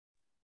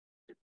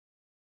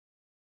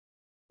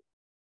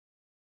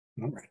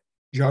All right.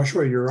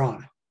 Joshua, you're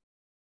on.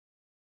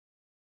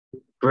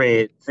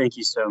 Great. Thank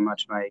you so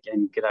much, Mike,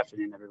 and good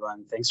afternoon,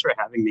 everyone. Thanks for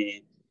having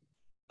me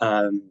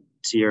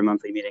to your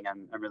monthly meeting.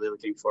 I'm really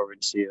looking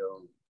forward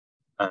to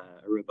a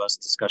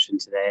robust discussion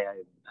today.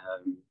 I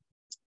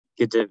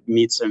get to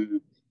meet some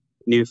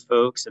new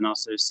folks and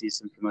also see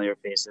some familiar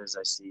faces.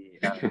 I see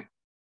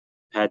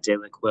Pat De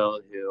La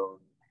Quill, who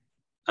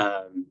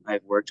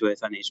I've worked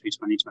with on HB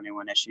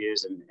 2021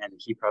 issues, and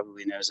he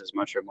probably knows as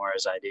much or more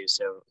as I do.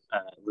 So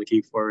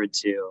looking forward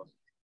to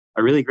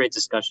a really great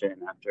discussion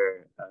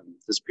after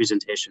this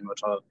presentation,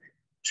 which I'll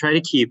try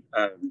to keep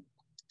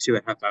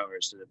 2.5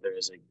 hours so that there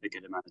is a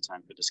good amount of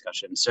time for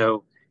discussion.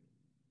 So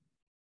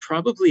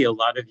probably a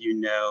lot of you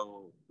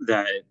know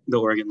that the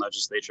Oregon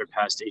legislature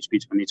passed HB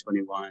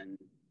 2021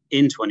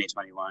 in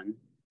 2021.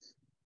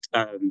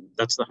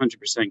 That's the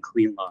 100%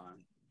 clean law,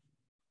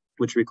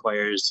 which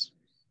requires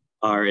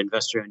our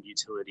investor-owned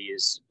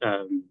utilities,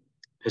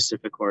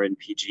 Pacificor and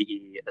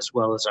PGE, as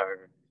well as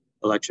our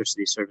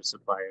electricity service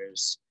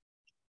suppliers,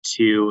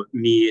 to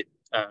meet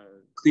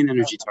clean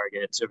energy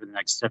targets over the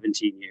next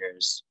 17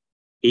 years,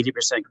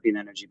 80% clean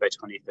energy by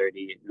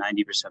 2030,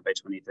 90% by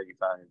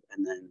 2035,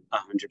 and then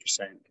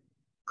 100%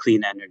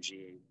 clean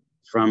energy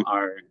from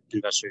our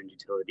investor-owned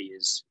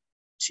utilities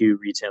to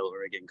retail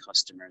Oregon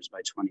customers by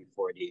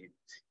 2040.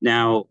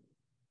 Now,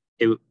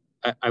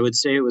 I would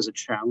say it was a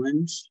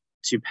challenge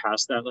to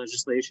pass that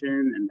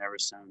legislation, and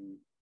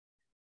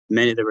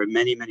there were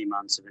many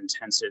months of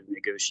intensive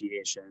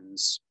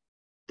negotiations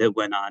that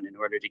went on in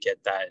order to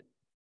get that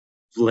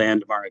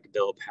landmark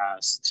bill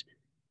passed.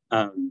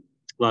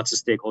 Lots of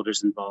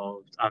stakeholders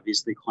involved,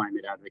 obviously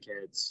climate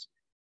advocates,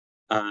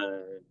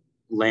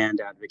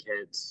 land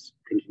advocates,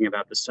 thinking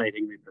about the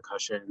siting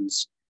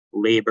repercussions,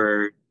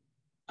 labor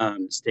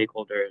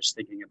stakeholders,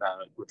 thinking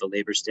about what the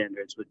labor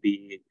standards would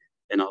be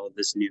and all of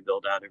this new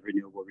build out of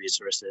renewable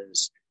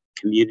resources,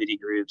 community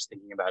groups,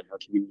 thinking about how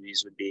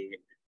communities would be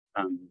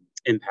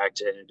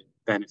impacted,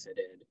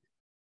 benefited.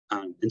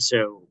 And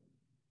so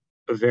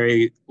a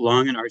very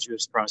long and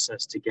arduous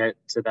process to get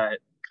to that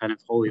kind of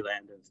holy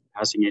land of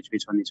passing HB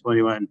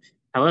 2021.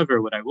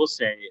 However, what I will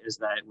say is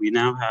that we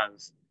now have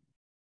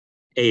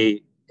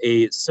a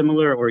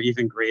similar or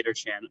even greater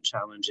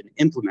challenge in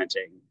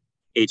implementing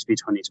HB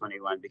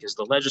 2021, because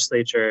the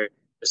legislature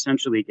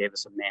essentially gave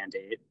us a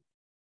mandate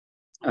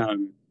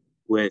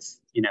with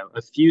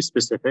a few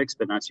specifics,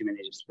 but not too many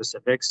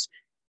specifics.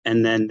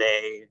 And then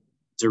they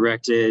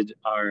directed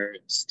our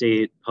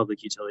state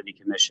public utility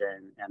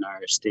commission and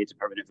our state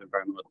Department of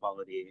Environmental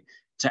Equality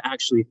to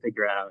actually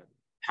figure out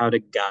how to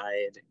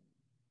guide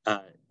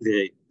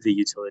the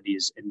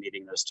utilities in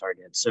meeting those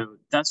targets. So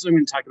that's what I'm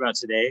going to talk about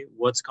today.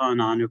 What's gone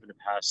on over the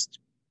past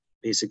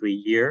basically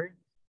year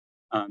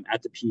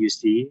at the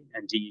PUC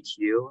and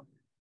DEQ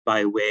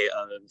by way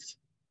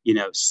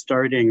of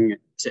starting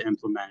to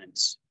implement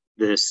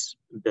this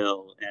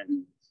bill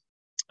and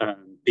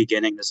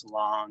beginning this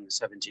long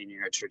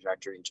 17-year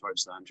trajectory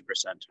towards the 100%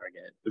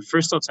 target. But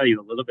first, I'll tell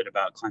you a little bit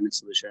about Climate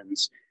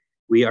Solutions.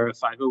 We are a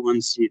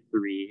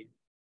 501c3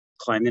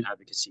 climate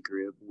advocacy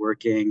group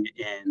working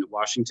in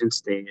Washington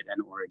State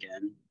and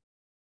Oregon.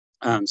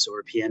 So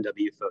we're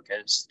PNW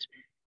focused.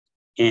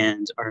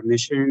 And our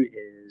mission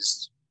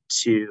is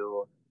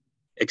to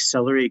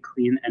accelerate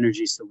clean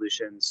energy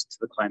solutions to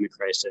the climate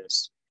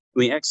crisis.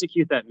 We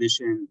execute that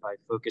mission by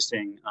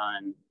focusing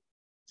on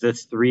the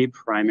three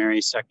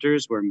primary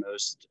sectors where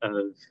most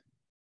of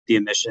the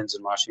emissions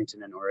in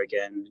Washington and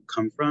Oregon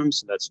come from.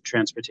 So that's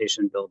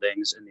transportation,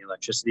 buildings, and the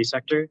electricity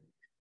sector.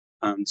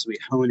 So we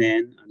hone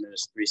in on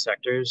those three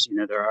sectors.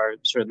 There are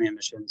certainly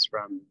emissions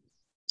from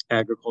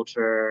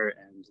agriculture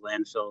and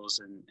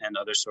landfills and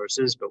other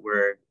sources, but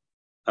we're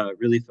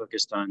really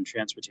focused on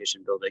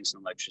transportation, buildings,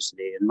 and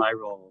electricity. And my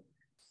role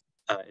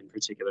in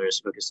particular is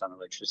focused on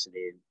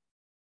electricity.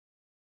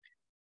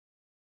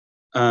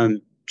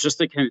 Just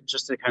to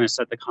kind of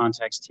set the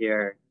context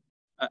here,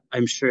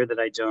 I'm sure that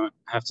I don't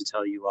have to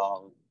tell you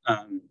all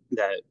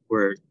that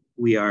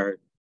we are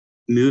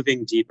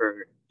moving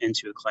deeper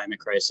into a climate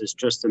crisis.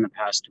 Just in the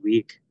past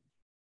week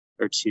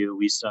or two,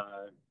 we saw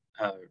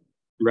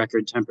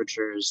record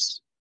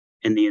temperatures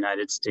in the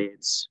United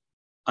States,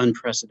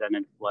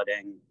 unprecedented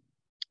flooding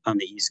on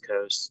the East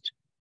Coast.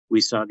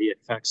 We saw the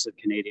effects of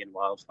Canadian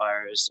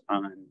wildfires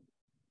on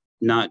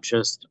not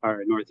just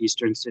our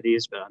northeastern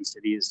cities, but on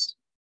cities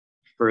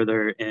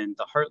further in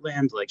the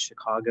heartland, like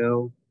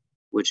Chicago,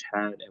 which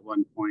had at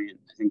one point,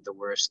 I think, the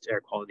worst air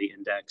quality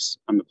index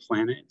on the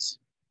planet.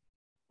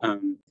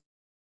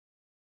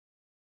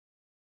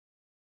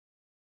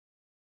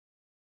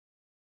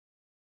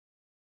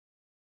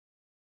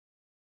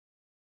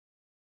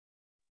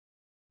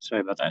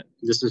 Sorry about that.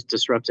 This is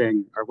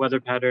disrupting our weather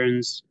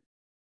patterns,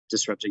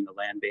 disrupting the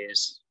land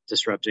base,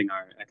 disrupting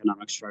our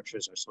economic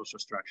structures, our social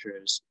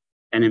structures.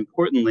 And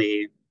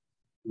importantly,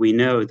 we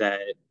know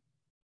that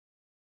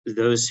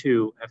those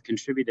who have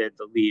contributed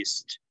the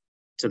least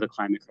to the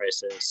climate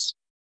crisis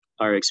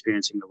are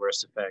experiencing the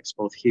worst effects,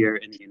 both here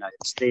in the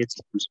United States,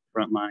 in terms of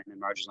frontline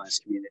and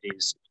marginalized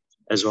communities,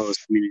 as well as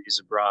communities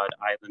abroad,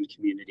 island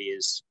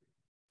communities,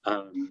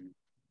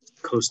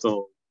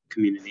 coastal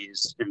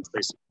communities in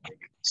places like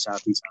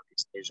South and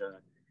Southeast Asia.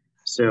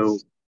 So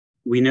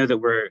we know that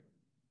we're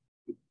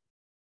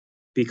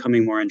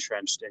becoming more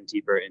entrenched and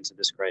deeper into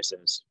this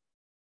crisis.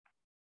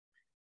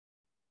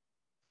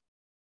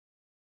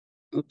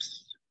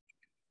 Oops.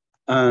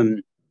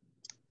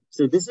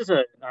 So this is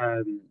a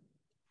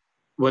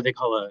what they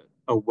call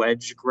a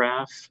wedge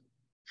graph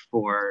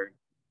for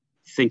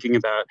thinking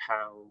about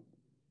how,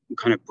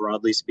 kind of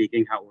broadly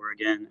speaking, how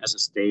Oregon as a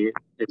state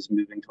is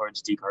moving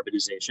towards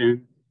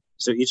decarbonization.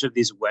 So each of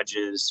these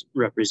wedges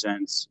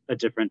represents a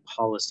different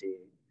policy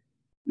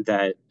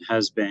that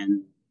has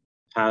been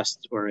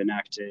passed or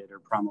enacted or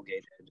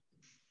promulgated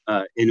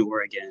in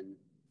Oregon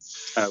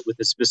with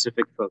a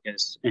specific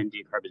focus in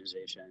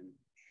decarbonization.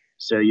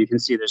 So you can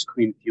see there's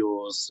clean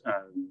fuels,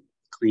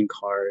 clean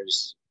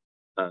cars,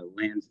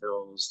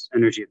 landfills,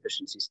 energy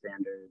efficiency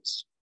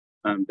standards.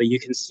 But you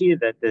can see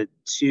that the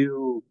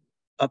two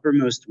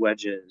uppermost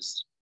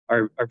wedges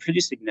are pretty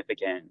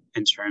significant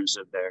in terms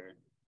of their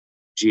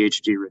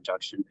GHG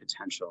reduction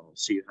potential.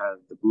 So you have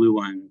the blue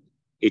one,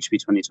 HB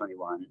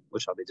 2021,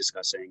 which I'll be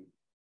discussing,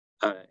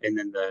 and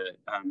then the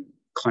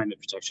Climate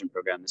Protection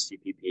Program, the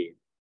CPP.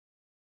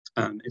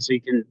 And so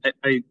you can,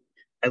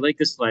 I like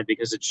this slide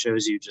because it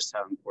shows you just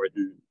how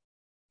important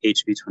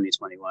HB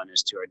 2021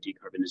 is to our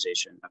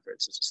decarbonization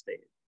efforts as a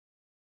state.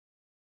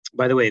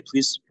 By the way,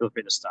 please feel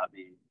free to stop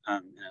me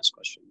and ask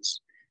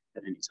questions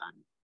at any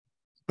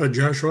time.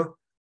 Joshua,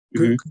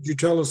 could you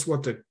tell us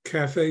what the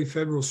CAFE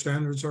federal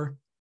standards are?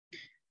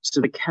 So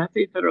the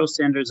CAFE federal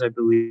standards, I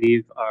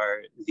believe,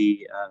 are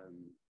the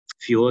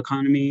fuel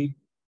economy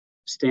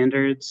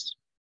standards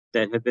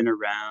that have been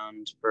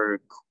around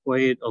for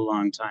quite a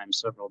long time,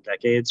 several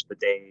decades, but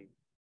they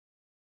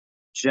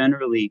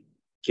generally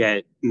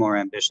get more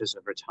ambitious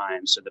over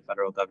time. So the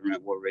federal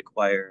government will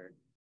require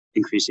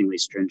increasingly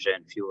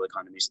stringent fuel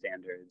economy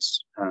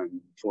standards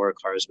for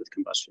cars with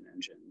combustion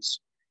engines.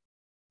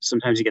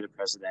 Sometimes you get a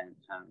president,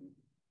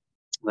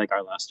 like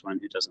our last one,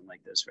 who doesn't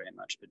like this very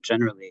much, but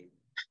generally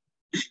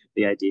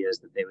the idea is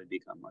that they would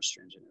become more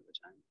stringent over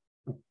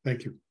time.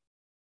 Thank you.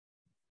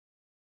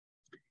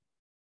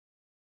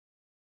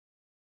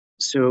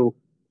 So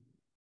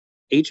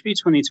HB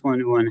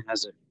 2021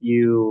 has a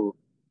few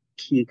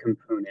key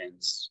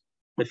components.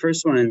 The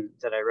first one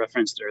that I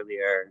referenced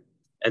earlier,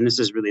 and this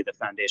is really the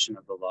foundation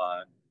of the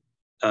law,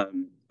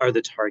 are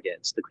the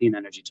targets, the clean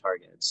energy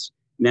targets.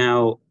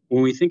 Now,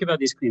 when we think about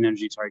these clean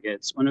energy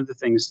targets, one of the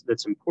things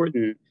that's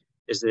important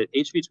is that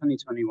HB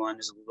 2021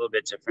 is a little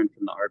bit different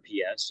from the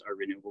RPS, our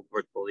Renewable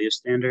Portfolio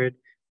Standard,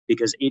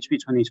 because HB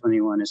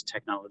 2021 is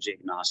technology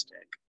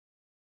agnostic.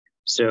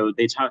 So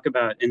they talk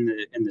about, in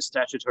the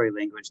statutory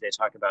language, they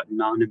talk about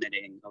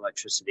non-emitting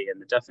electricity,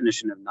 and the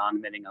definition of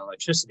non-emitting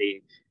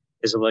electricity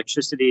is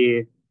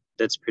electricity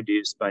that's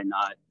produced by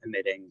not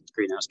emitting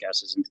greenhouse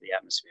gases into the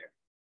atmosphere.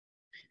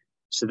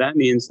 So that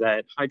means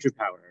that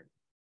hydropower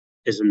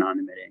is a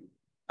non-emitting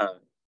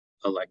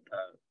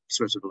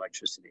source of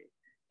electricity.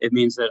 It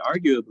means that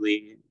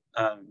arguably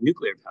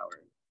nuclear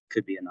power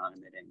could be a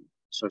non-emitting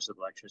source of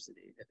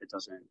electricity if it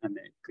doesn't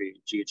emit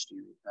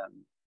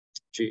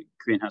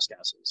greenhouse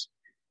gases.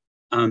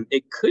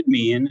 It could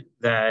mean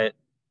that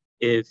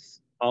if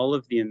all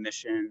of the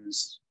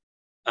emissions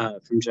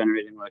from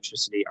generating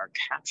electricity are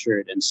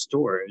captured and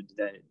stored,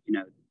 that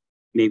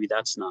maybe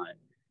that's not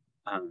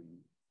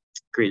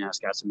greenhouse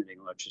gas emitting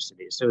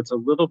electricity. So it's a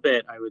little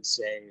bit, I would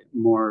say,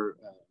 more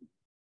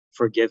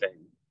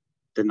forgiving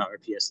than the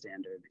RPS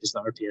standard, because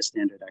the RPS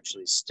standard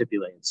actually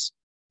stipulates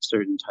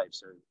certain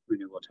types of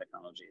renewable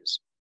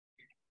technologies.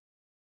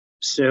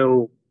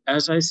 So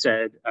as I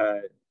said,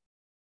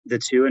 the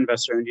two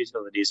investor-owned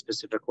utilities,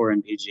 PacifiCorp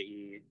and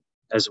PGE,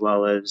 as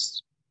well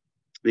as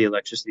the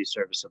electricity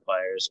service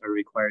suppliers, are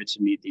required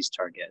to meet these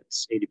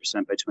targets,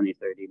 80% by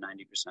 2030, 90%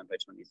 by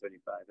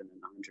 2035, and then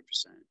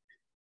 100%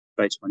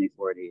 by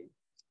 2040.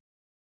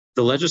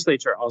 The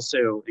legislature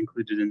also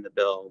included in the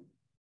bill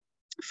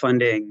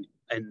funding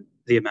and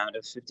the amount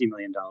of $50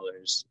 million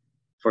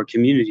for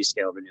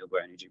community-scale renewable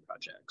energy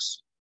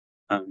projects,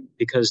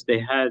 because they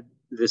had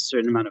this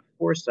certain amount of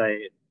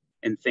foresight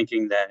in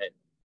thinking that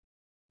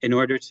in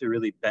order to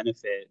really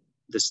benefit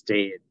the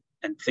state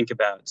and think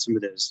about some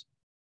of those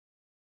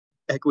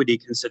equity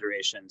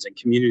considerations and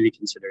community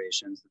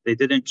considerations, they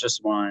didn't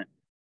just want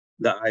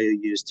the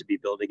IOUs to be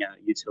building out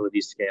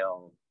utility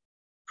scale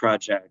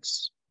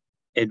projects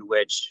in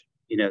which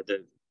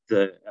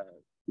the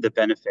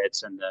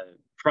benefits and the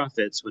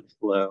profits would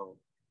flow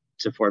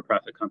to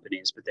for-profit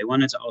companies, but they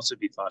wanted to also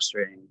be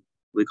fostering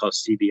what we call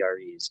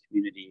CBREs,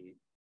 community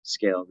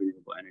scale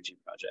renewable energy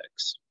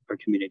projects, or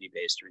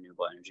community-based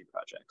renewable energy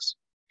projects.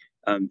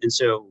 And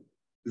so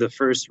the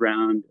first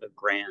round of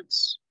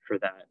grants for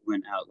that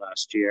went out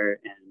last year,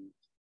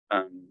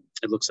 and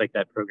it looks like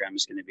that program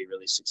is going to be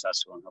really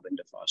successful in helping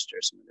to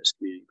foster some of those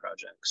community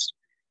projects.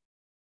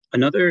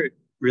 Another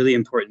really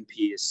important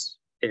piece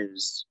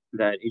is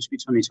that HB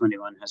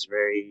 2021 has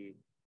very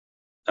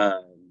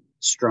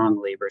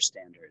strong labor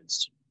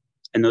standards,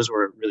 and those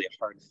were really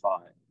hard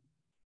fought.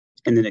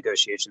 in the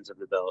negotiations of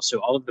the bill. So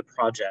all of the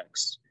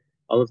projects,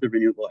 all of the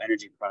renewable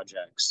energy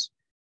projects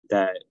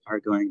that are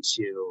going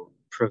to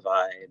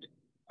provide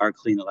our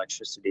clean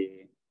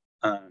electricity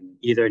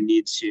either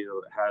need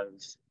to have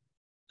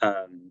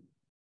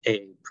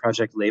a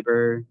project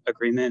labor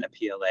agreement, a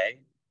PLA,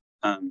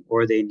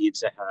 or they need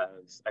to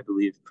have, I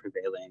believe,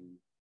 prevailing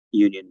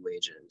union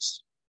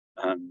wages.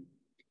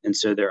 And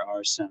so there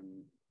are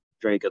some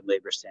very good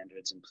labor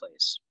standards in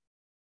place.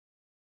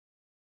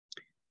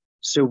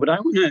 So what I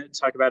want to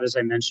talk about, as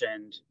I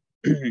mentioned,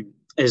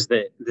 is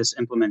this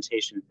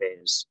implementation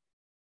phase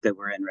that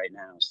we're in right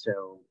now.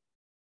 So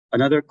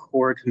another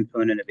core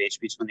component of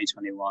HB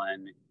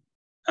 2021,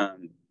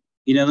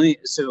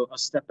 so I'll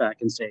step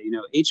back and say,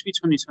 HB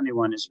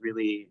 2021 is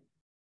really,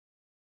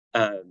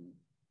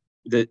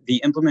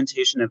 the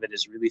implementation of it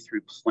is really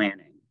through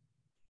planning.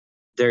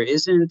 There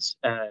isn't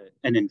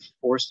an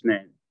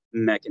enforcement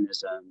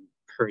mechanism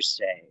per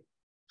se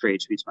for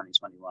HB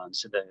 2021.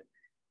 So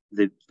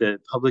the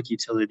Public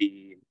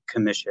Utility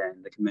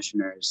Commission, the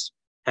commissioners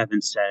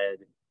haven't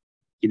said,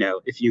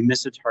 if you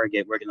miss a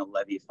target, we're going to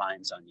levy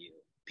fines on you,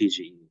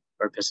 PGE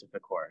or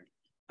Pacificorp.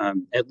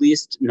 At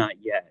least not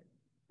yet.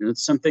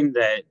 It's something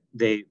that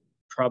they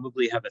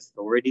probably have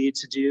authority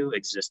to do,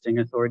 existing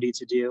authority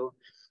to do,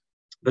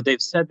 but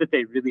they've said that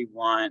they really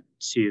want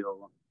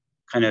to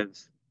kind of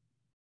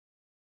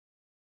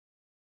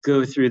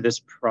go through this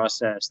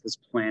process, this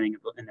planning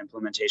and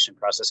implementation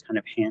process, kind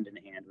of hand in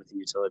hand with the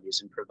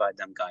utilities and provide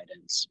them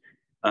guidance,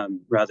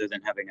 rather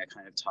than having a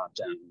kind of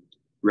top-down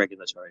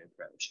regulatory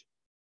approach.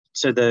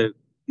 So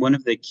one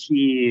of the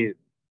key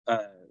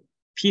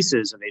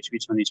pieces of HB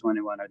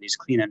 2021 are these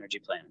clean energy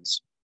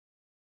plans,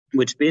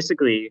 which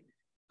basically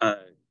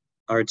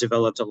are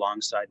developed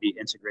alongside the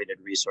integrated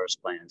resource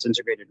plans.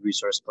 Integrated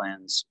resource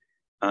plans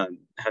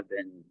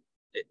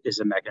is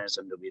a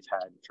mechanism that we've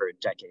had for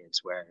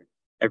decades, where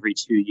every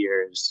 2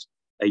 years,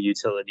 a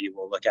utility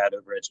will look out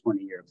over a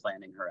 20-year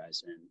planning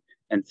horizon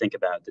and think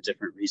about the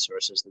different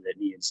resources that it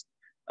needs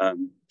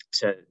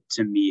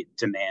to meet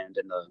demand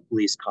in the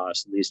least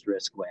cost, least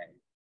risk way.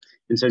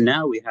 And so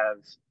now we have,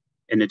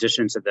 in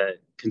addition to the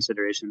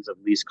considerations of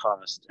least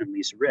cost and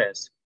least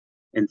risk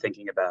in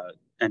thinking about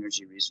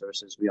energy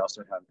resources, we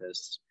also have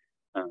this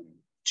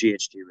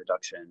GHG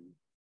reduction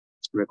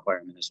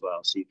requirement as well.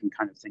 So you can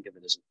kind of think of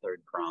it as a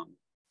third prong,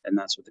 and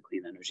that's what the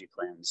clean energy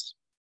plans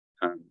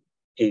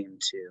aim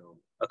to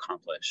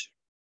accomplish.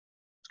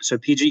 So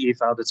PGE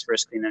filed its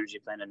first clean energy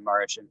plan in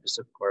March, and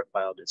Pacificorp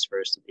filed its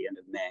first at the end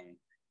of May.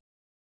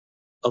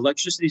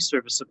 Electricity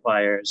service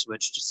suppliers,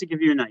 which, just to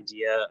give you an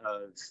idea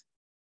of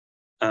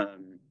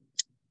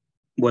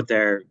what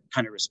they're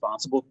kind of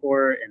responsible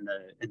for in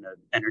the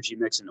energy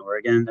mix in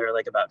Oregon, they're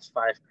like about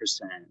 5%.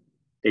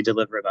 They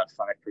deliver about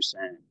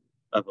 5%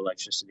 of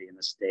electricity in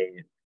the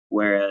state,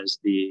 whereas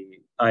the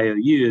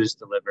IOUs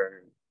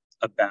deliver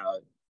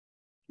about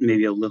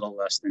maybe a little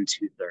less than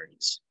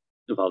 2/3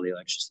 of all the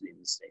electricity in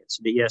the state.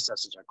 So the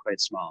ESSs are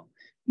quite small.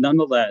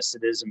 Nonetheless,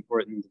 it is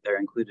important that they're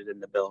included in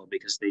the bill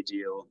because they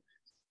do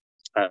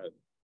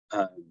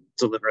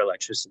deliver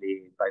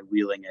electricity by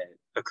wheeling it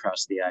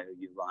across the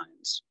IOU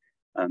lines.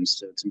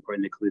 So it's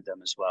important to include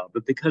them as well.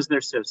 But because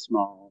they're so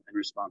small and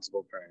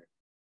responsible for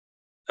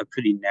a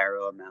pretty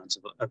narrow amount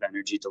of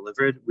energy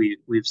delivered,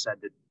 we've said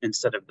that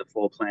instead of the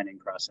full planning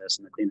process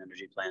and the clean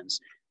energy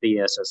plans, the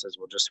ESSs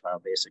will just file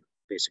basic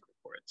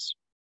reports.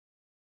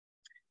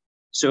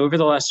 So over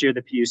the last year,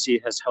 the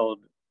PUC has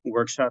held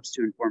workshops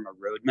to inform a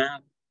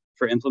roadmap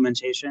for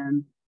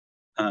implementation.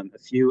 A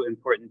few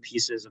important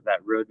pieces of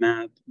that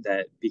roadmap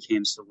that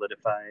became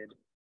solidified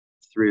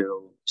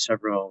through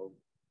several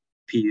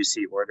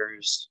PUC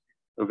orders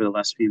over the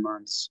last few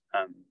months,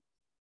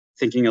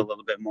 thinking a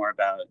little bit more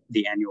about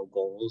the annual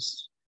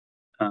goals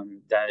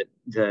that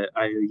the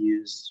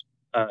IOUs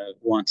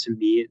want to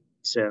meet.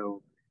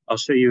 So I'll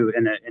show you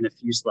in a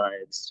few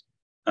slides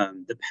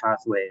the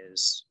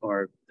pathways,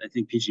 or I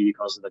think PGE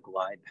calls it the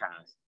glide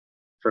path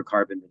for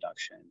carbon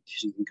reduction.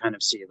 You can kind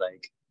of see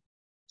like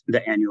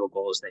the annual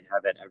goals they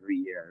have it every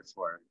year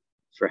for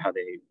how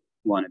they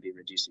want to be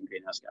reducing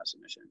greenhouse gas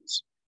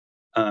emissions.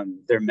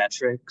 Their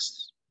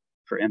metrics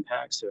for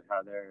impact, so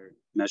how they're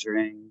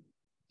measuring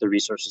the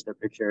resources they're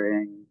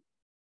procuring,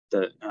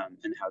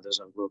 and how those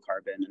are low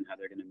carbon and how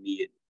they're going to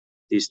meet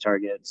these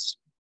targets.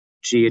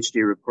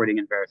 GHG reporting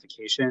and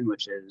verification,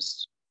 which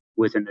is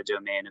within the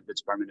domain of the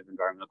Department of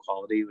Environmental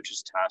Quality, which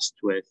is tasked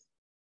with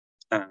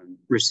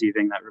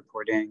receiving that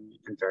reporting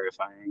and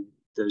verifying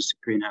those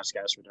greenhouse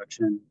gas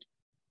reduction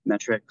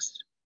metrics.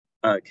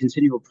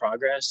 Continual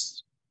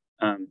progress,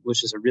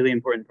 which is a really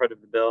important part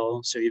of the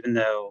bill. So even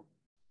though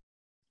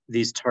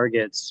these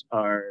targets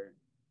are,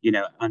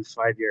 on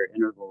 5-year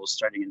intervals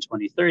starting in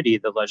 2030,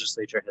 the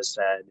legislature has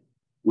said,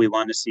 we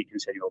want to see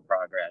continual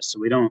progress. So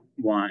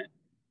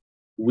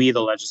we,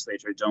 the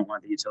legislature, don't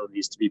want the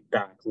utilities to be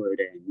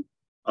backloading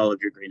all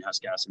of your greenhouse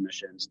gas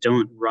emissions.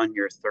 Don't run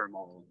your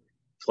thermal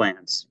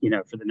plants,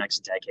 for the next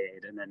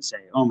decade and then say,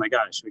 oh my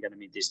gosh, we got to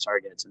meet these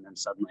targets. And then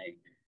suddenly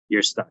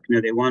you're stuck. No,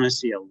 they want to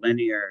see a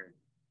linear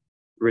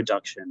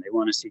reduction. They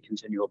want to see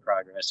continual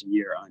progress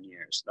year on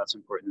year. So that's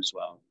important as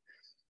well.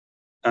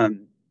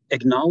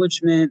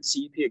 Acknowledgement,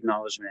 CEP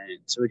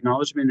acknowledgement. So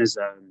acknowledgement is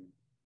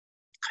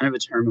kind of a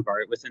term of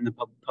art within the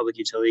Public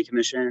Utility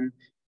Commission.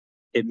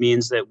 It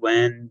means that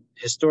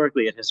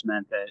historically it has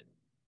meant that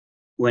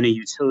when a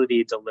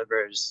utility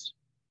delivers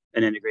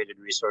an integrated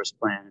resource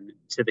plan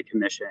to the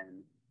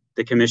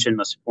commission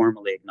must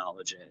formally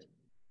acknowledge it.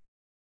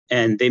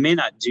 And they may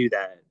not do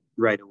that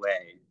right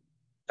away,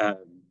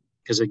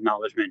 because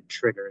acknowledgement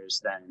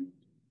triggers then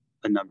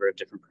a number of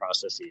different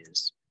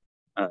processes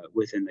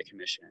within the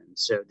commission.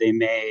 So they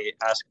may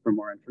ask for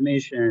more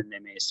information, they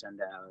may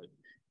send out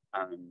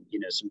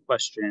some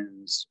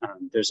questions.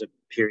 There's a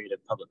period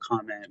of public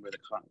comment where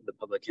the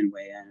public can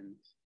weigh in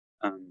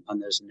on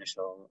those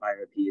initial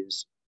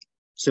IRPs.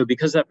 So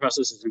because that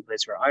process is in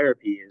place for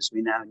IRPs,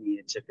 we now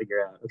need to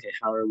figure out, okay,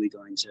 how are we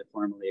going to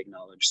formally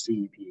acknowledge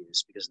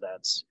CEPs? Because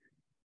that's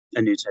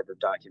a new type of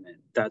document.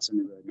 That's in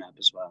the roadmap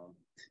as well.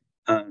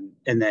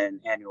 And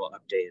then annual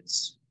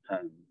updates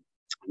on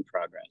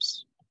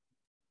progress.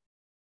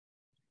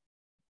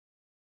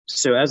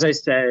 So as I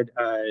said,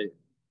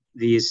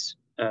 the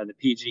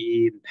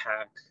PGE and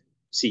PAC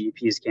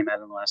CEPs came out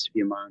in the last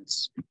few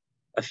months.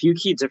 A few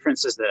key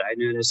differences that I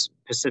noticed: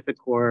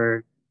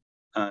 PacifiCorp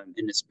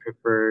in its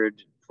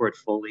preferred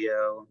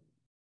portfolio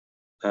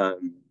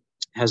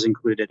has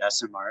included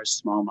SMRs,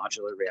 small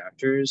modular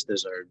reactors.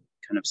 Those are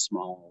kind of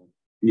small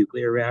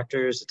nuclear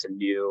reactors. It's a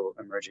new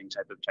emerging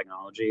type of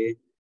technology.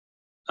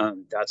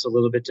 That's a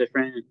little bit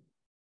different.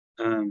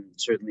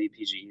 Certainly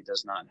PGE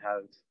does not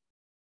have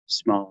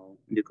small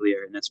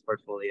nuclear in its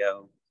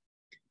portfolio.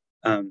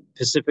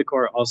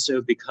 PacifiCorp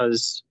also,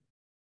 because,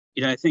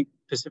 I think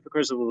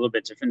PacifiCorp is a little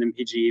bit different than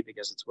PGE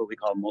because it's what we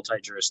call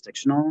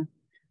multi-jurisdictional.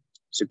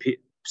 So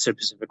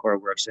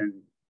PacifiCorp works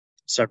in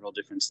several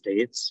different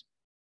states,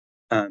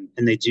 and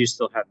they do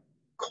still have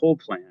coal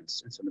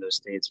plants in some of those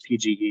states.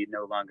 PGE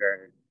no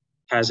longer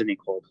has any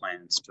coal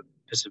plants, but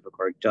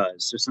PacifiCorp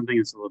does. So something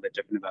that's a little bit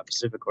different about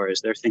PacifiCorp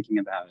is they're thinking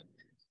about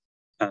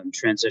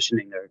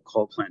transitioning their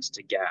coal plants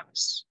to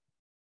gas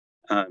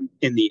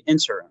in the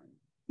interim.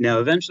 Now,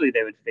 eventually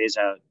they would phase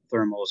out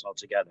thermals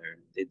altogether.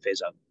 They'd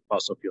phase out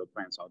fossil fuel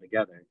plants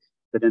altogether.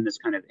 But in this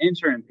kind of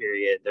interim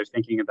period, they're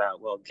thinking about,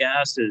 well,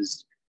 gas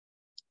is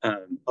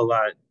a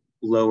lot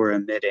lower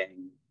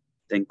emitting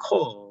than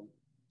coal.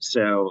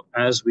 So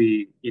as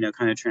we,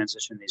 kind of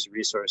transition these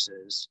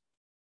resources,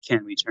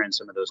 can we turn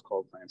some of those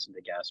coal plants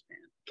into gas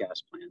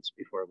plants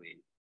before we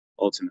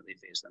ultimately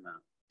phase them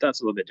out?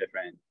 That's a little bit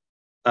different.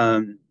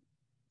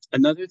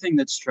 Another thing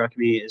that struck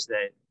me is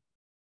that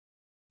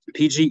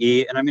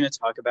PGE, and I'm going to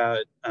talk about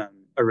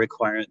the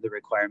requirement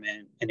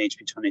in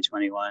HB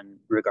 2021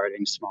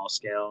 regarding small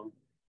scale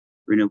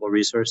renewable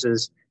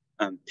resources.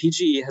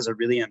 PGE has a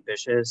really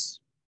ambitious,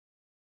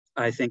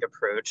 I think,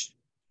 approach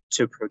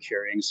to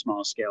procuring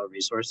small scale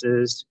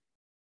resources.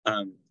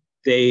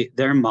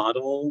 Their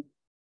model,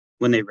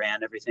 when they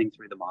ran everything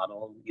through the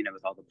model,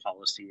 with all the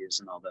policies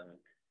and all the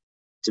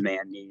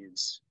demand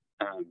needs,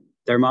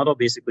 their model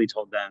basically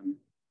told them,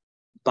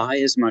 buy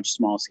as much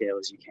small scale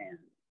as you can.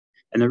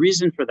 And the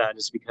reason for that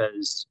is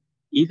because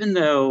even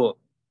though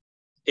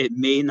it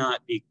may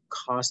not be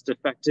cost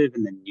effective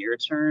in the near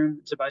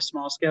term to buy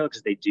small scale,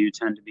 because they do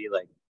tend to be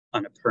like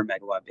on a per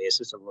megawatt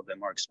basis a little bit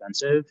more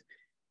expensive,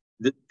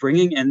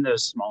 bringing in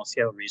those small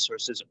scale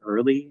resources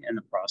early in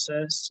the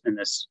process in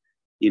this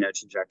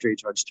trajectory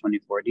towards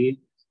 2040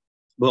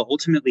 will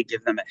ultimately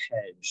give them a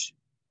hedge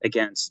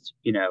against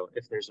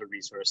if there's a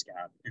resource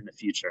gap in the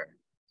future.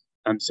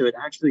 So it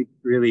actually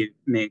really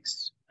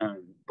makes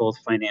both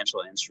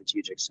financial and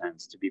strategic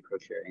sense to be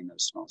procuring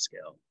those small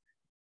scale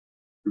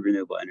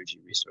renewable energy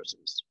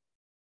resources.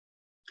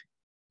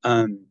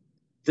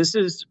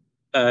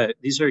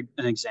 These are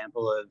an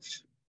example of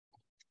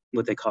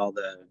what they call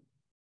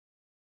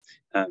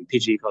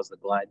PGE calls the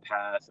glide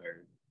path,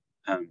 or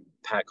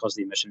Pat calls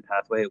the emission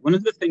pathway. One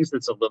of the things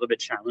that's a little bit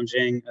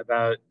challenging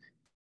about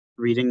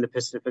reading the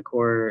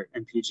PacifiCorp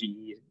and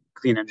PGE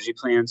clean energy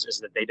plans is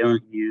that they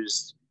don't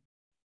use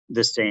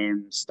the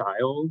same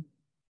style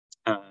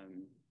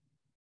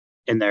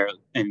in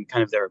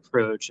kind of their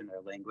approach and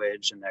their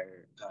language and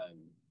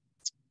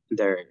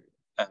their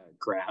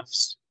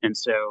graphs. And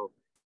so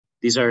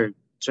these are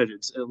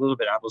it's a little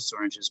bit apples to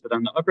oranges, but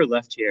on the upper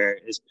left here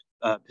is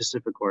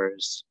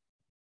PacifiCorp's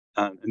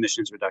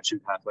emissions reduction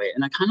pathway.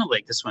 And I kind of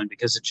like this one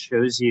because it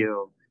shows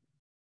you,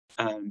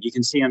 you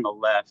can see on the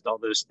left all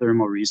those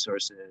thermal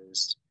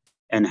resources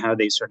and how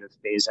they sort of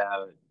phase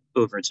out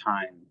over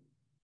time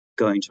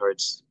going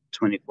towards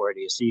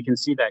 2040. So you can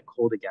see that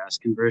coal to gas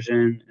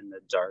conversion in the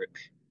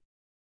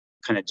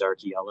kind of dark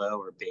yellow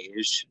or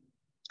beige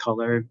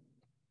color.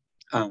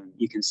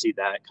 You can see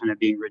that kind of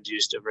being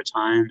reduced over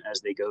time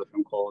as they go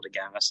from coal to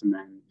gas and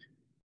then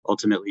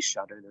ultimately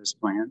shutter those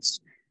plants.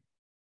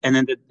 And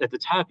then at the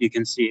top, you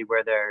can see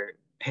where they're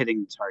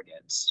hitting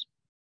targets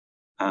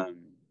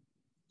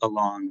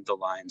along the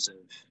lines of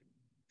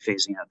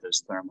phasing out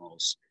those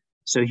thermals.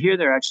 So here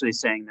they're actually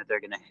saying that they're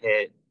going to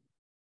hit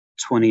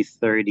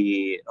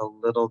 2030 a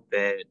little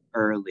bit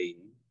early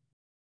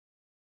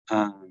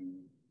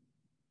And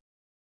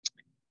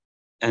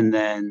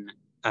then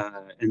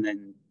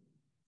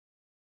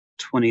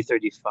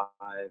 2035,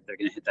 they're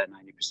going to hit that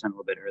 90% a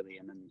little bit early,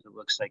 and then it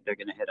looks like they're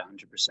going to hit 100%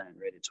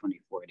 right at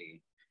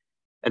 2040.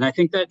 And I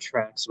think that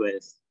tracks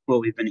with what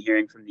we've been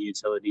hearing from the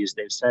utilities.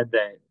 They've said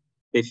that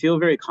they feel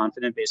very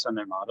confident based on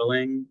their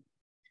modeling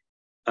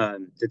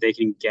that they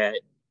can get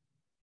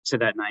to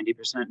that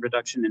 90%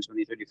 reduction in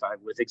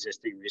 2035 with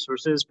existing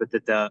resources, but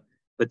that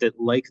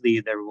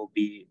likely they'll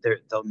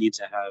need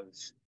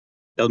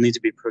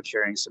to be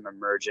procuring some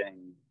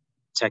emerging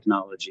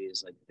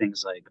technologies, like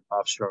things like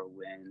offshore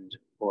wind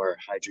or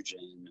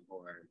hydrogen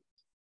or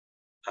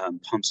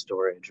pump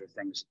storage or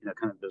things,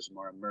 kind of those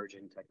more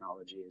emerging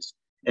technologies,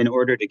 in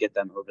order to get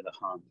them over the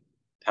hump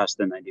past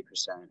the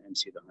 90% and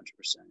to the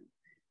 100%.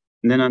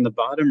 And then on the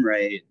bottom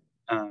right,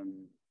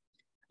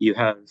 you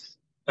have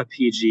a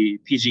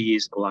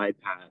PGE's glide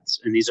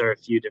paths, and these are a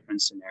few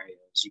different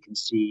scenarios. You can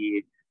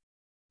see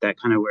that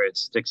kind of where it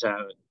sticks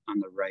out on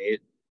the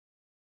right.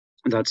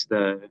 That's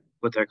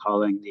what they're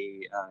calling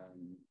the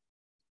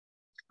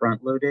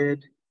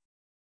front-loaded.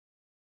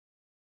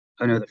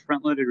 Oh no, the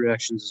front-loaded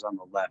reductions is on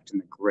the left in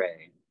the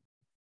gray,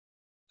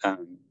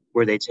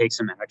 where they take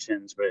some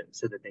actions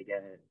so that they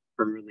get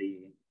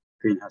early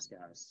greenhouse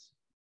gas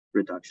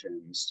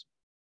reductions.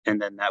 And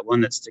then that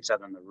one that sticks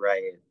out on the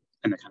right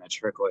and the kind of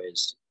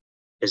turquoise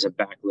is a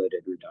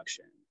backloaded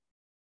reduction,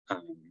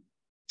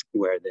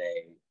 where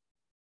they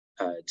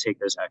take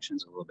those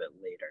actions a little bit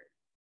later.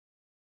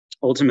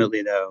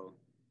 Ultimately, though,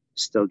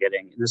 still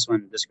getting this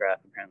graph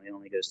apparently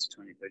only goes to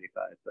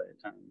 2035,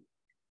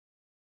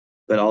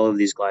 but all of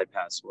these glide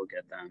paths will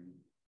get them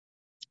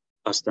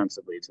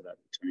ostensibly to that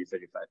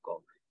 2035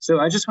 goal. So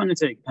I just wanted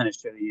to kind of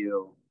show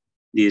you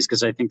these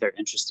because I think they're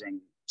interesting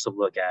to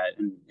look at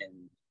and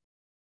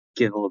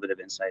give a little bit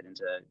of insight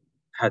into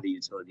how the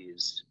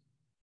utilities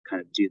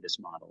kind of do this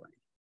modeling.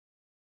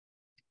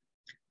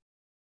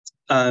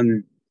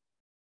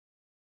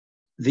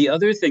 The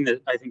other thing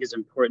that I think is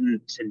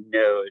important to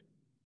note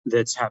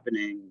that's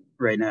happening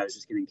right now, is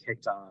just getting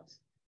kicked off,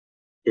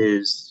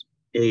 is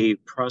a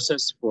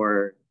process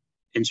for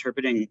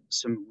interpreting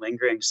some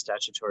lingering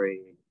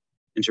statutory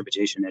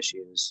interpretation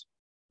issues.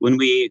 When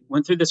we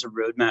went through this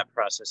roadmap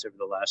process over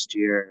the last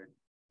year,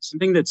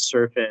 something that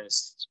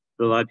surfaced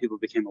that a lot of people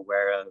became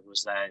aware of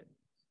was that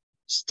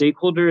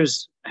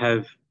stakeholders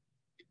have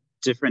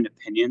different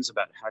opinions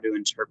about how to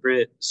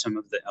interpret some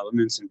of the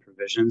elements and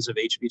provisions of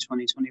HB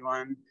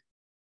 2021.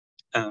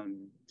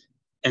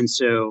 And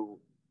so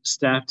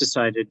staff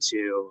decided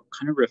to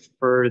kind of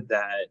refer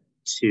that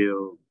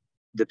to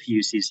the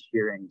PUC's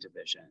hearing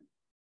division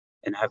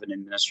and have an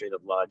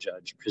administrative law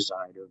judge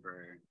preside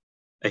over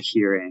a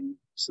hearing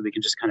so they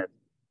can just kind of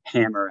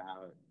hammer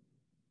out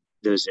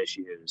those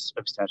issues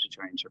of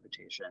statutory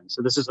interpretation.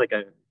 So this is like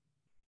a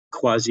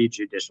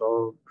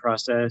quasi-judicial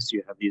process.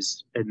 You have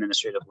these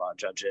administrative law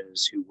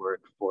judges who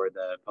work for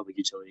the Public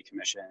Utility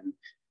Commission,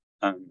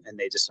 and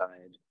they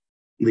decide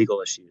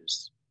legal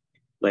issues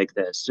like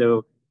this.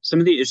 So some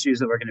of the issues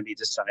that we're going to be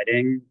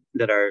deciding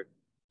that are,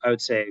 I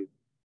would say,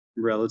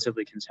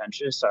 relatively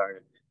contentious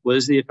are, what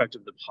is the effect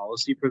of the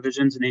policy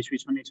provisions in HB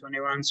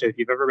 2021? So if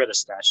you've ever read a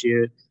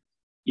statute,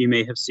 you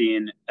may have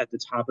seen at the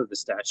top of the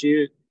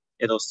statute,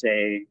 it'll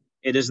say,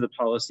 it is the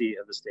policy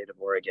of the state of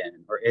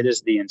Oregon, or it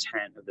is the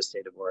intent of the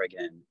state of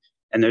Oregon.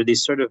 And there are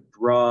these sort of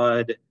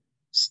broad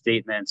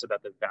statements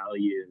about the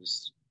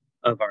values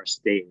of our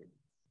state.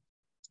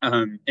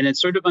 And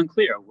it's sort of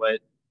unclear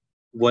what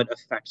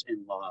effect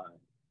in law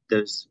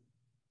those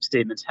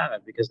statements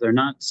have, because they're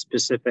not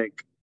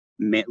specific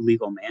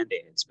legal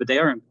mandates, but they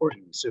are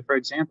important. So for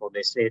example,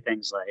 they say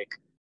things like,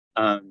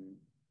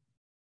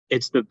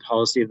 it's the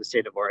policy of the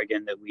state of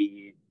Oregon that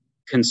we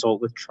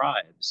consult with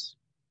tribes,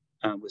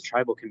 with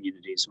tribal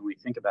communities when we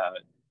think about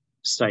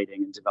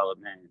siting and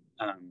development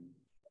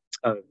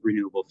of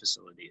renewable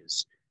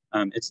facilities.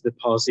 It's the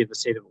policy of the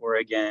state of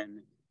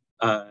Oregon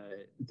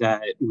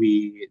that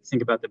we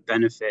think about the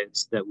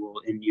benefits that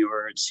will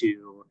inure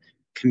to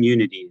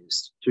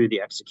communities through the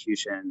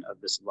execution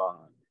of this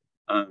law.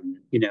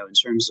 In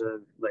terms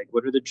of like,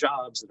 what are the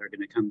jobs that are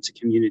going to come to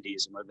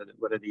communities, and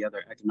what are the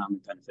other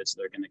economic benefits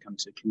that are going to come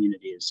to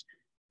communities?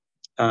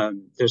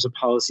 There's a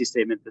policy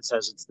statement that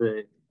says it's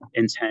the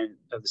intent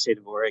of the state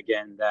of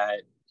Oregon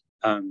that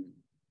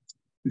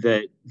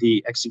that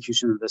the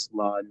execution of this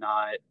law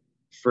not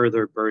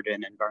further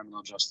burden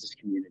environmental justice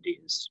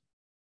communities.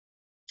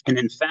 And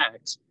in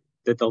fact,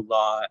 that the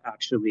law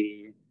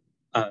actually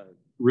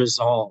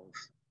resolve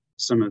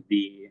some of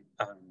the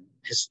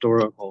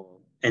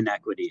historical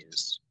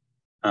inequities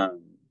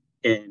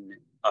in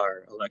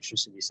our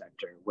electricity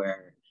sector,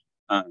 where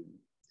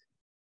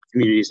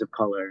communities of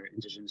color,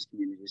 indigenous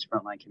communities,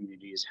 frontline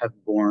communities have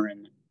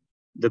borne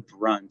the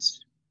brunt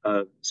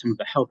of some of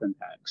the health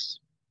impacts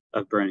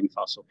of burning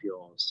fossil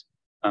fuels,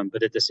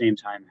 but at the same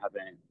time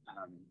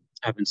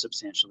haven't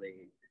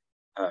substantially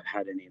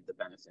had any of the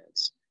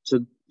benefits. So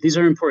these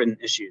are important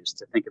issues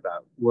to think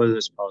about. What do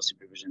those policy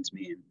provisions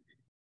mean?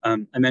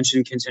 I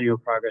mentioned continual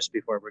progress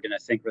before. We're going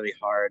to think really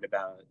hard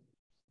about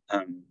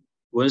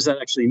what does that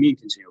actually mean,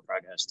 continual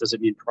progress? Does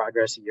it mean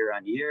progress year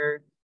on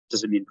year?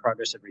 Does it mean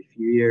progress every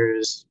few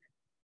years?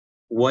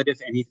 What,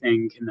 if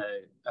anything, can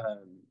the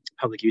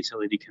Public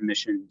Utility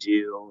Commission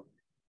do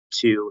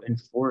to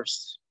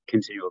enforce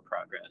continual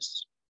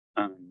progress?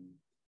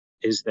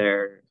 Is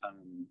there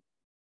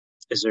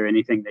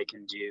anything they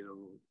can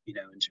do,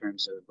 in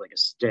terms of like a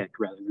stick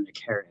rather than a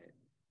carrot,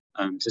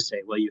 to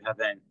say, well,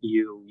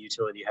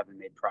 utility haven't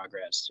made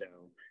progress, so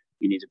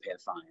you need to pay a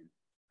fine,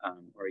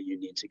 or you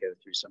need to go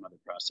through some other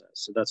process.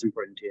 So that's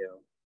important too.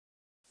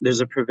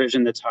 There's a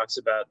provision that talks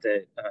about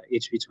that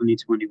HB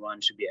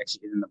 2021 should be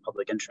executed in the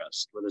public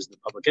interest. What does the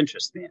public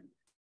interest mean?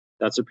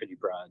 That's a pretty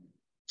broad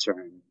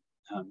term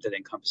that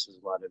encompasses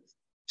a lot of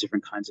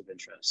different kinds of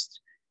interests.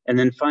 And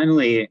then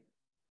finally,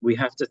 we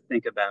have to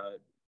think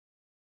about,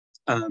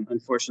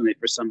 unfortunately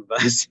for some of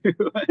us who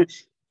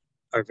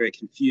are very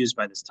confused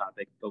by this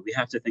topic, but we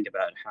have to think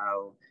about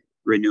how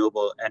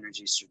renewable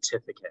energy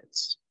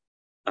certificates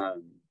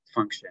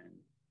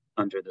function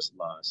under this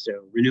law.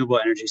 So renewable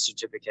energy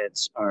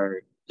certificates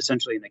are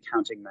essentially an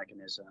accounting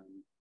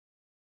mechanism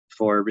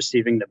for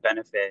receiving the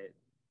benefit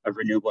of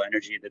renewable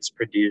energy that's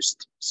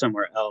produced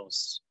somewhere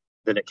else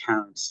that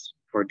accounts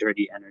for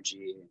dirty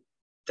energy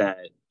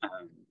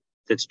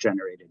that's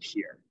generated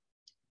here.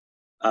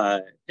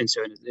 And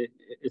so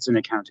it's an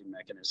accounting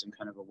mechanism,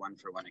 kind of a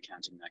one-for-one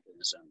accounting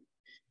mechanism.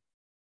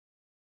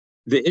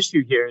 The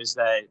issue here is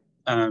that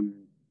a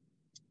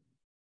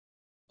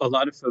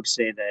lot of folks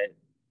say that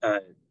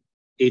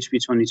HB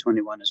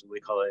 2021 is what we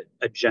call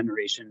a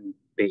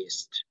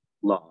generation-based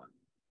law,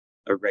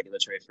 a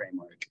regulatory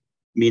framework,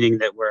 meaning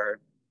that we're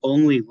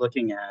only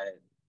looking at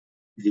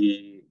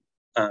the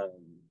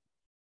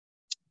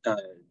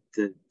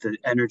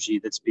energy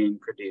that's being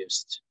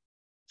produced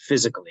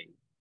physically,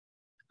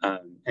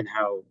 and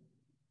how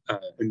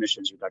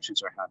emissions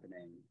reductions are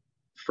happening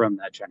from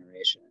that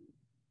generation.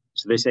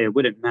 So they say it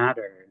wouldn't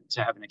matter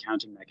to have an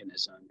accounting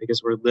mechanism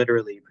because we're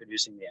literally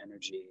producing the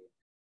energy,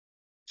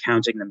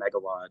 counting the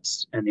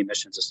megawatts and the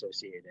emissions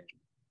associated.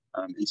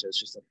 And so it's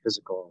just a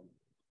physical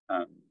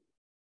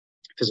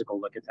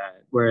look at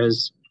that.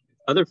 Whereas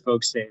other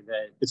folks say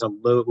that it's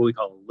what we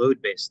call a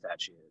load-based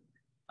statute,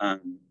 where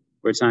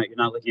you're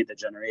not looking at the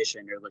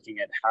generation, you're looking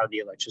at how the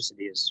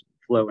electricity is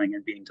flowing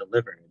and being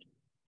delivered.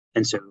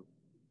 And so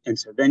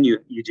then you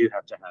do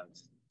have to have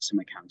some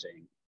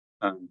accounting,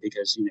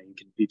 because you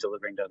can be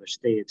delivering to other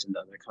states and to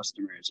other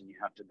customers, and you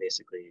have to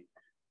basically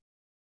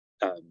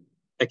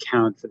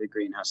account for the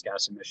greenhouse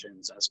gas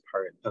emissions as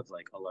part of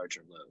like a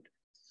larger load.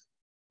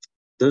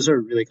 Those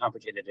are really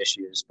complicated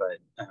issues, but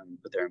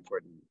they're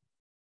important.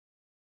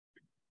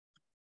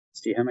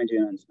 Let's see, how am I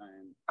doing on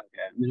time?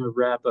 Okay, I'm going to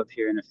wrap up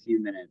here in a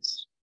few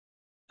minutes.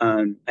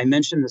 I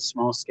mentioned the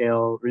small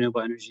scale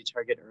renewable energy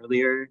target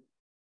earlier.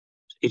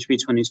 HB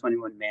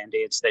 2021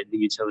 mandates that the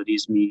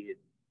utilities meet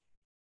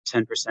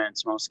 10%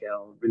 small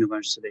scale renewable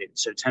energy.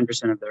 So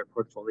 10% of their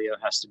portfolio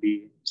has to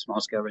be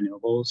small scale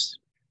renewables.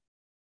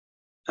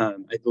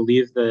 I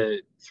believe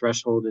the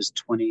threshold is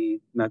 20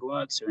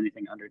 megawatts, so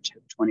anything under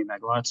 20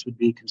 megawatts would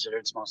be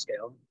considered small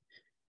scale.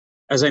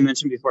 As I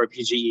mentioned before,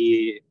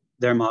 PGE,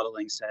 their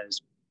modeling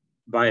says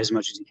buy as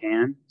much as you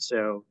can.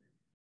 So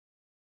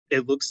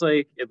it looks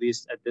like, at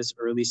least at this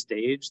early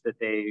stage, that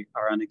they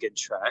are on a good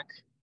track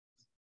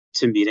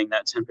to meeting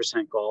that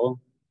 10% goal.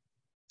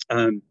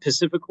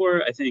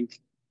 Pacificor, I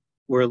think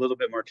we're a little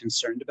bit more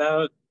concerned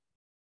about.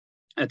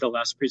 At the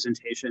last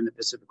presentation that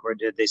Pacificor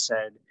did, they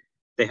said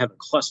they have a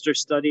cluster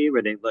study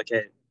where they look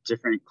at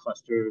different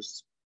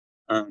clusters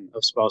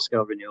of small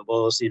scale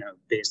renewables,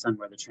 based on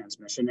where the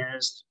transmission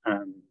is.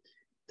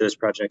 Those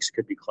projects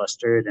could be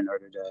clustered in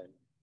order to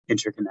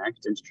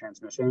interconnect into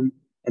transmission.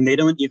 And they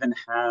don't even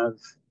have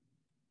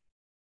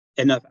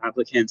enough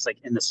applicants like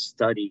in the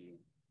study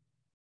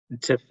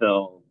to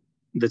fill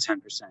the 10%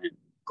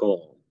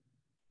 goal.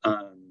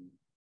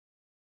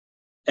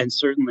 And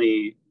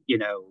certainly,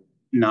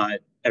 not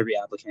every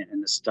applicant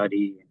in the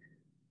study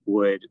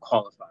would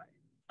qualify.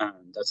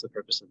 That's the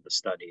purpose of the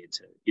study,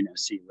 to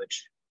see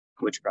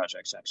which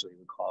projects actually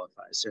would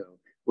qualify. So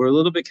we're a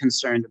little bit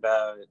concerned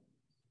about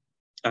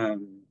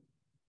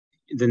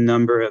the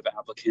number of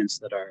applicants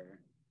that are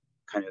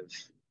kind of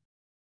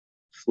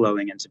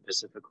flowing into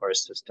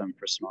Pacificor's system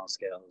for small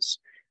scales.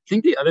 I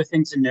think the other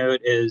thing to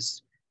note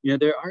is,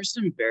 there are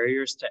some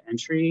barriers to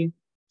entry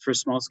for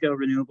small scale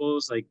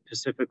renewables, like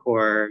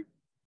Pacificor.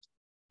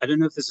 I don't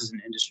know if this is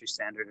an industry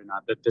standard or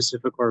not, but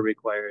Pacificor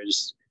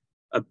requires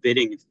a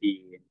bidding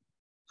fee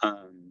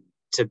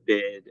to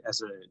bid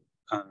as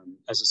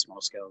a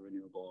small scale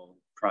renewable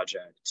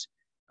project.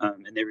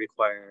 And they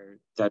require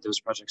that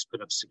those projects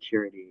put up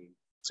security.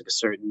 It's like a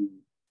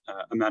certain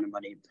amount of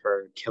money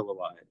per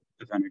kilowatt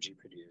of energy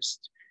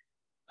produced.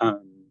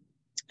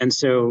 And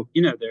so,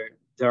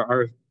 there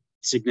are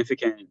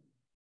significant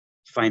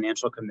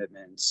financial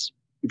commitments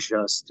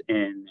just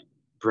in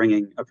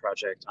bringing a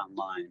project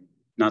online,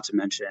 not to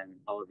mention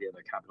all of the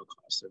other capital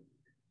costs of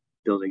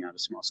building out a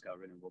small scale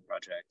renewable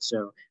project.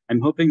 So I'm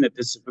hoping that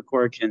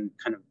Pacificor can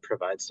kind of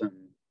provide some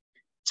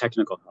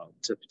technical help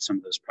to some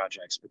of those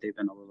projects, but they've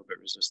been a little bit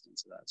resistant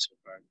to that so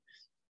far.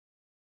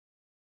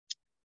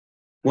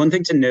 One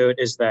thing to note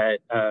is that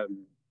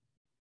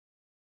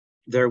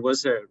there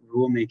was a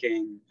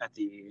rulemaking at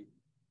the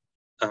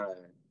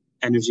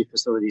Energy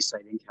Facility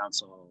Siting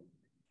Council,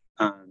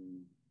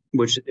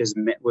 which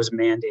was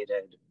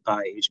mandated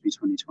by HB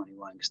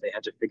 2021 because they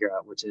had to figure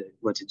out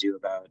what to do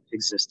about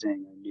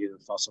existing or new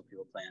fossil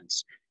fuel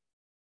plants.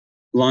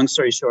 Long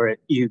story short,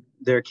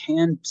 there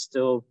can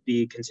still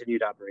be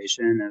continued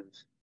operation of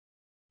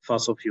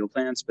fossil fuel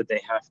plants, but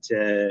they have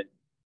to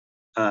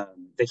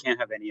they can't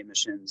have any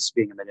emissions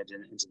being emitted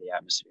into the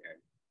atmosphere.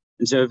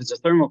 And so if it's a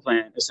thermal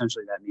plant,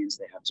 essentially that means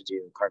they have to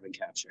do carbon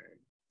capture.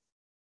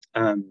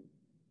 HB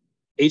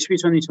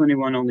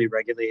 2021 only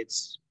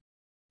regulates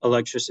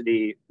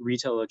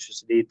retail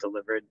electricity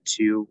delivered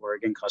to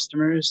Oregon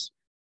customers.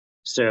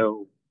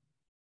 So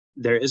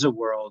there is a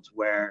world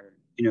where,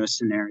 a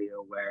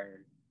scenario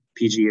where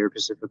PG or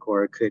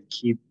Pacificor could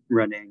keep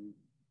running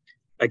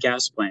a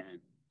gas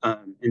plant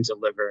and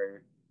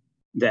deliver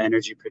the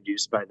energy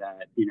produced by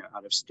that,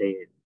 out of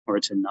state or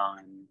to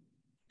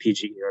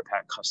non-PG or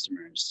PAC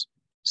customers.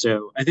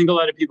 So I think a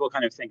lot of people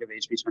kind of think of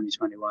HB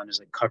 2021 as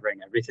like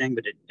covering everything,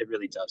 but it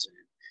really doesn't.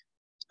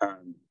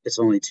 It's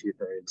only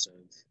 2/3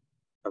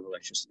 of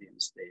electricity in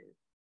the state.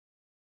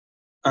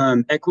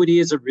 Equity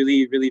is a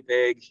really, really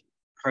big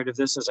part of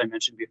this, as I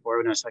mentioned before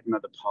when I was talking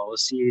about the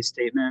policy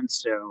statement.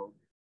 So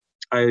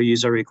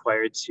IOUs are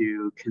required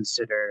to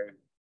consider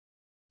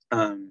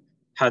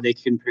how they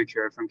can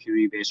procure from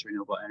community-based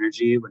renewable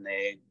energy when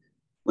they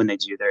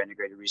do their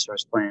integrated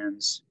resource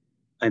plans.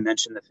 I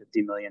mentioned the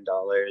 $50 million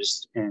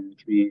in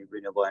community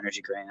renewable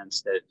energy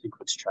grants that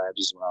includes tribes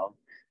as well.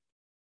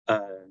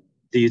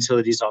 The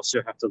utilities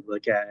also have to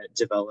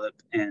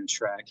develop and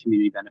track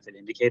community benefit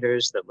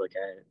indicators that look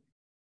at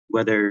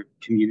whether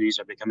communities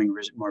are becoming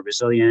more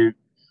resilient,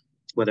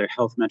 whether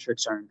health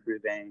metrics are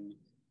improving,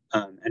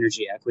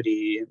 energy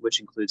equity, which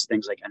includes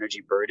things like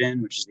energy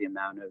burden, which is the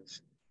amount of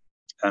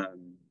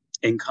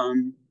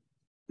income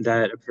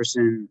that a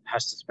person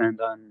has to spend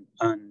on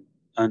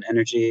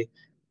energy,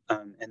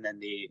 and then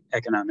the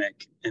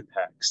economic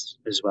impacts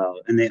as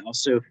well. And they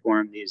also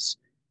form these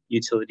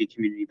utility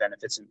community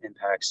benefits and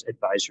impacts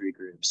advisory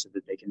groups so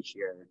that they can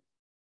hear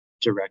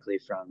directly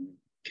from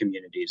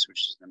communities,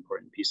 which is an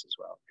important piece as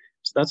well.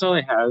 So that's all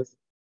I have.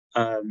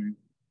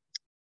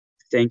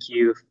 Thank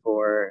you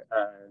for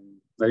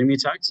letting me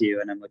talk to you,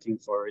 and I'm looking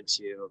forward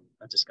to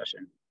a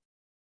discussion.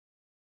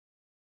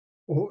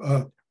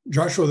 Well,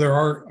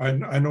 Joshua,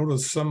 I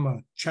noticed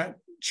some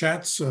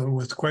chats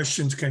with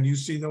questions. Can you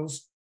see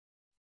those?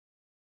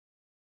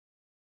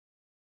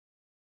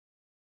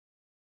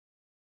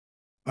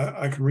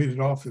 I can read it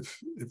off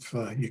if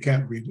you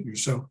can't read it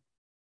yourself.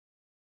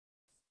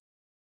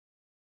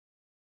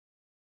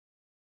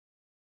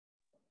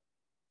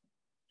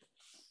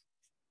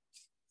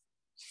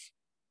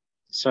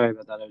 Sorry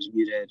about that, I was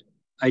muted.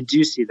 I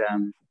do see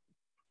them.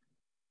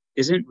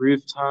 Isn't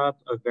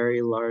rooftop a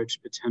very large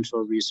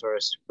potential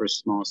resource for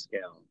small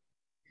scale?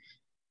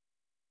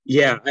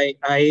 Yeah,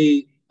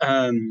 I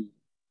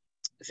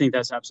think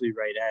that's absolutely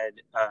right,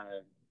 Ed.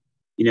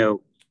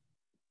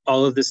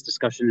 All of this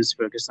discussion is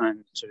focused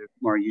on sort of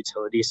more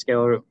utility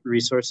scale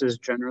resources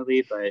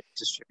generally, but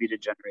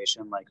distributed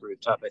generation like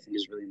rooftop, I think,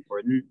 is really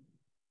important.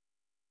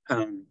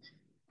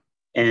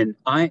 And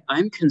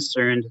I'm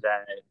concerned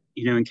that,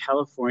 in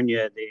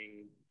California,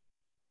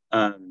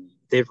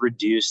 they've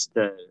reduced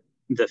the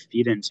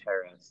feed-in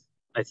tariff,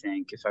 I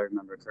think, if I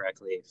remember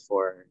correctly,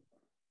 for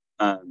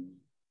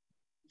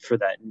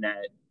that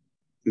net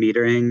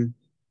metering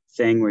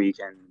thing where you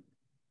can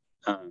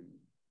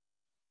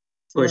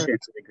push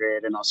into the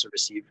grid and also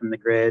receive from the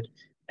grid.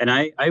 And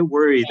I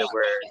worry that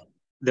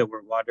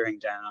we're watering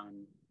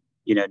down,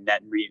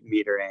 net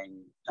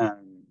metering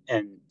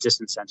and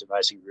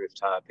disincentivizing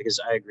rooftop, because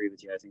I agree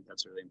with you. I think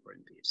that's a really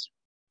important piece.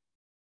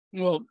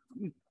 Well,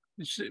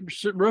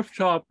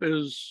 rooftop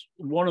is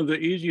one of the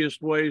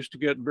easiest ways to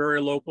get very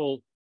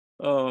local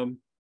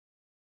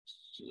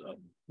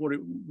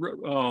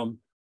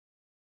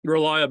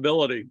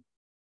reliability.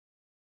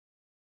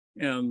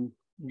 And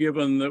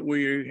given that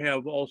we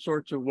have all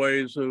sorts of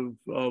ways of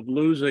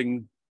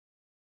losing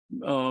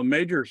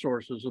major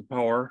sources of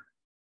power,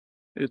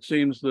 it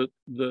seems that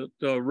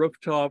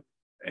rooftop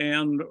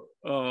and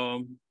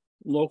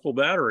local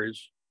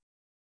batteries,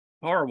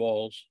 power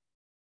walls,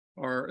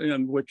 are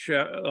in which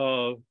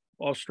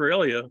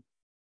Australia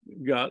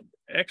got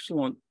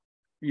excellent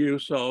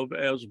use of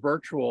as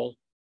virtual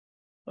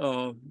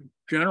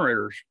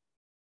generators.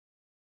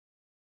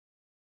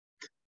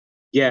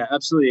 Yeah,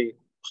 absolutely.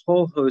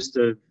 Whole host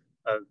of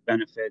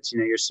benefits.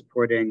 You're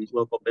supporting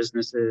local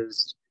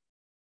businesses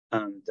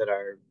that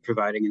are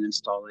providing and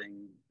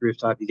installing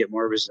rooftop. You get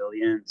more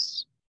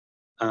resilience.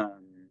 You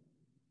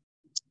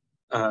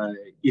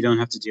don't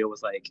have to deal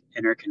with like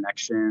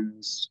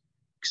interconnections,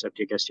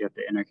 except I guess you have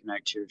to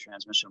interconnect to your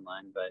transmission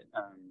line.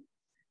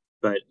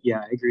 But yeah,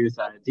 I agree with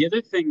that. The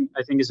other thing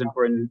I think is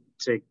important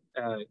to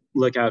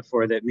look out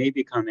for that may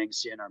be coming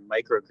soon are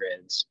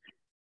microgrids.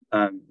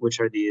 which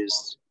are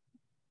these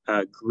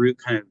group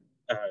kind of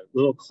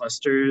little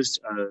clusters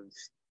of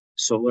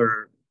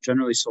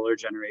generally solar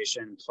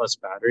generation plus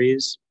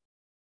batteries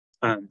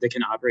that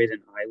can operate in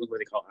what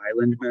they call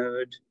island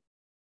mode,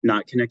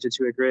 not connected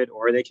to a grid,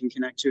 or they can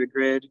connect to a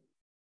grid.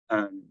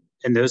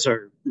 And those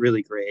are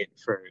really great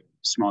for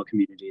small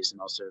communities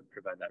and also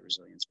provide that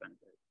resilience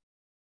benefit.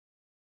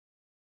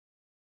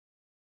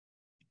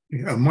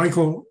 Yeah,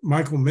 Michael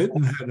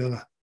Mitten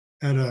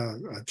had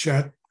a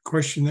chat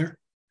question there.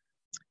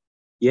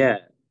 Yeah,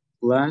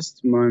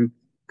 last month,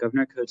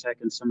 Governor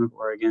Kotek and some of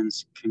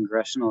Oregon's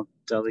congressional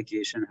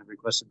delegation have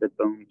requested that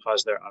BOEM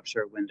pause their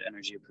offshore wind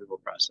energy approval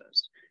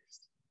process.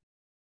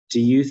 Do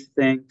you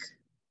think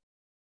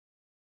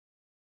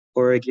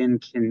Oregon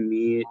can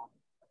meet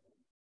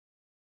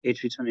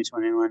HB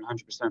 2021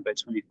 100% by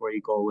 2040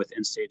 goal with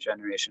in-state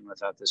generation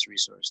without this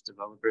resource?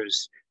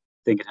 Developers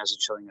think it has a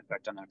chilling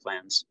effect on their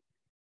plans.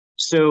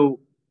 So,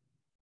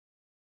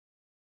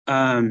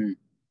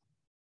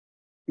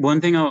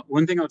 one thing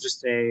I'll just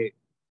say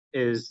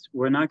is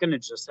we're not going to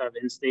just have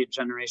in-state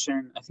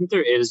generation. I think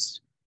there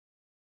is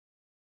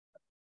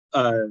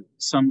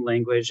some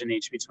language in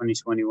HB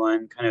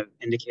 2021 kind of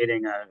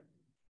indicating a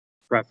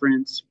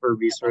preference for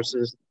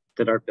resources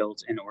that are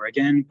built in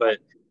Oregon, but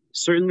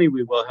certainly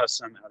we will have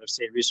some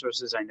out-of-state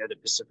resources. I know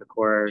that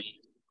PacifiCorp,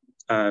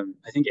 I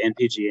think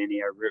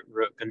NPG&E are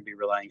going to be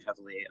relying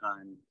heavily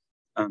on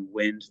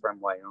wind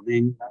from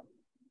Wyoming.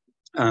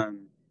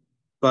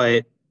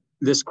 But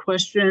this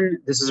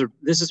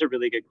is a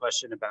really good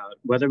question about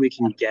whether we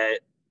can get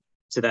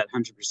to that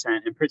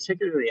 100%, and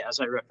particularly as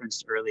I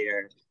referenced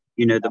earlier,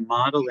 the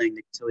modeling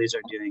the utilities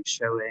are doing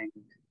showing,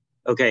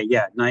 okay,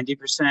 yeah,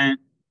 90%,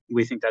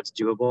 we think that's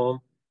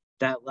doable.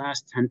 That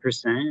last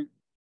 10%,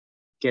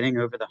 getting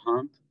over the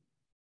hump,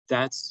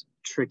 that's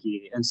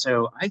tricky. And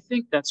so I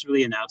think that's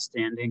really an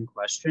outstanding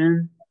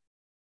question.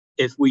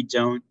 If we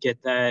don't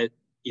get that,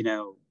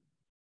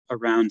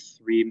 around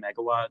 3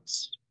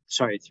 gigawatts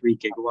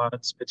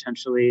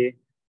potentially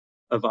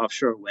of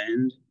offshore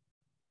wind,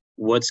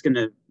 what's going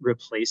to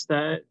replace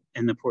that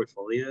in the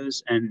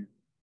portfolios? And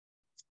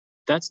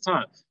that's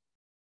tough.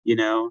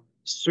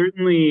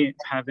 Certainly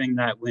having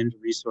that wind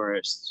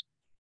resource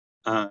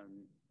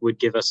would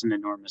give us an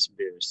enormous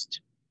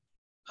boost.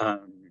 I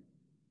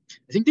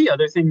think the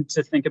other thing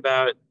to think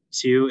about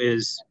too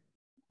is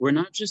we're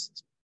not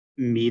just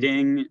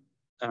needing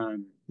to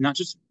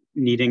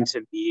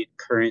meet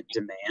current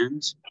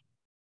demand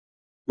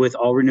with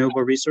all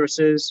renewable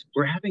resources,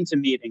 we're having to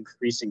meet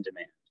increasing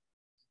demand.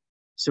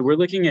 So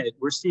we're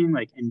seeing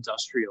like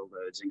industrial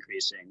loads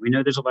increasing. We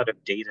know there's a lot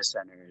of data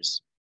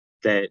centers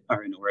that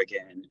are in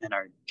Oregon and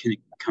are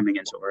coming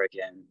into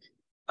Oregon.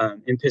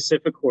 In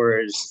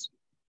PacifiCorp's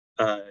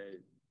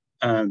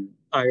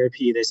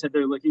IRP, they said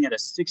they're looking at a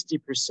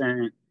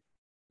 60%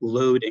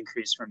 load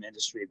increase from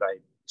industry by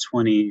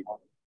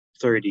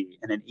 2030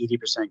 and an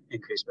 80%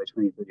 increase by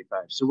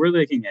 2035. So we're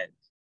looking at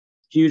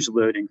huge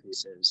load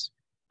increases.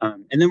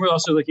 And then we're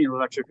also looking at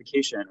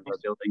electrification of our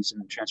buildings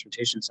and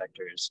transportation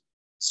sectors.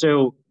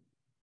 So,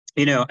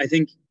 I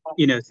think,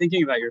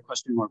 thinking about your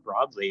question more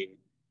broadly,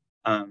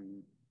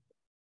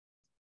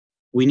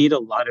 we need a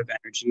lot of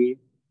energy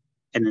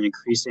and an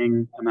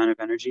increasing amount of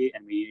energy,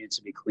 and we need it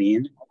to be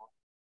clean.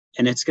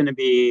 And it's going to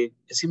be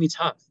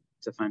tough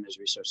to find those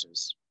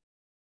resources.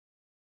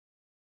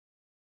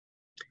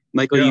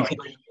 Michael, yeah.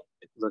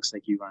 It looks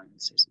like you wanted to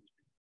say something.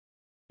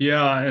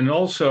 Yeah, and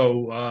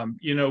also,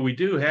 we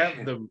do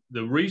have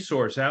the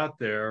resource out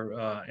there.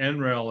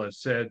 NREL has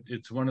said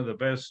it's one of the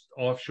best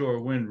offshore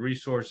wind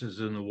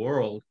resources in the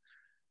world,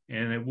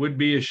 and it would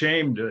be a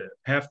shame to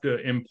have to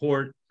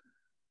import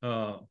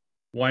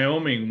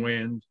Wyoming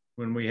wind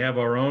when we have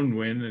our own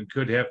wind and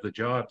could have the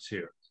jobs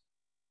here.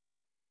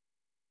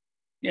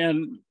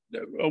 And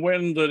a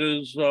wind that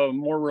is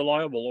more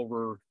reliable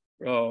over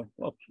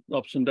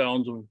ups and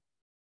downs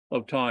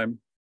of time.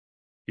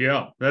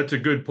 Yeah, that's a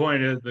good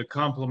point. The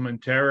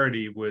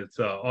complementarity with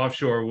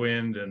offshore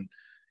wind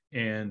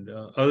and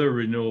other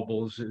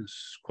renewables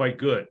is quite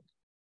good.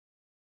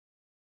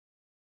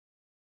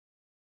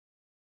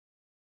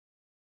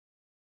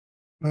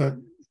 Okay,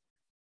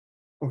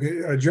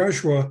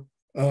 Joshua,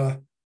 I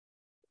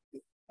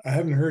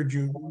haven't heard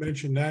you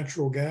mention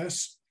natural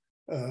gas,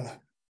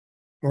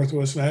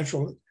 Northwest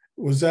Natural.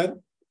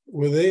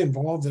 Were they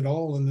involved at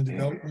all in the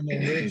development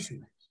of this?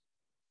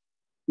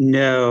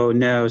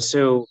 No.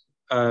 So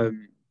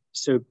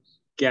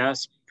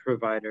gas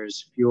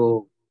providers,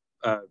 fuel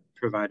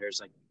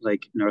providers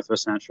like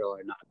Northwest Natural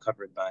are not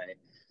covered by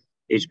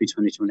HB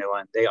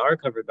 2021. They are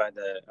covered by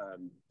the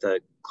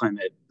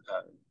climate,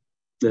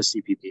 the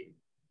CPP,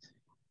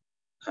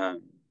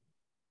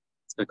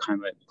 the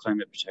climate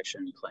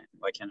protection plan.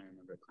 Why can't I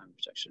remember climate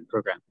protection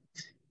program?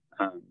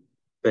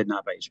 But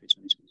not by HB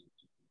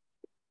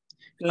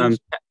 2021.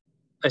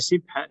 I see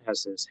Pat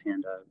has his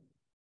hand up.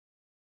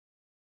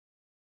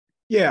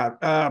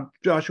 Yeah,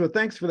 Joshua,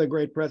 thanks for the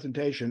great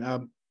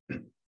presentation.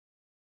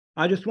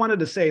 I just wanted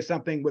to say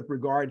something with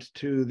regards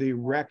to the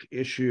REC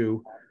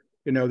issue,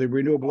 the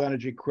renewable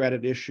energy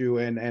credit issue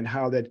and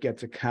how that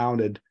gets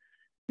accounted.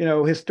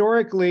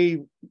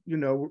 historically,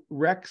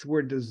 RECs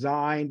were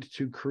designed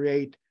to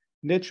create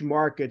niche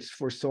markets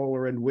for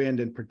solar and wind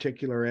in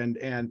particular,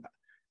 and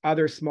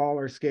other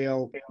smaller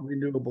scale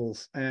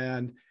renewables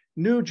and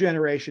new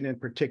generation in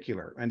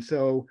particular. And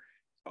so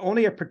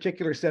only a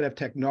particular set of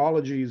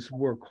technologies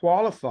were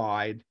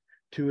qualified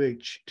to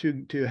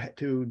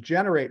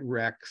generate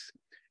RECs.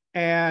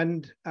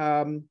 And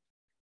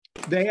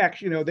they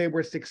actually, they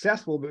were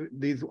successful.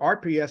 These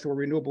RPS, or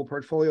Renewable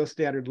Portfolio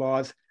Standard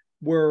laws,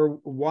 were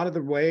one of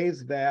the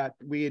ways that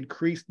we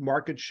increased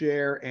market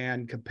share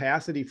and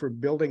capacity for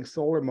building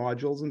solar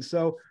modules. And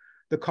so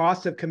the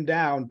costs have come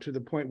down to the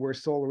point where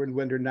solar and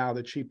wind are now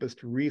the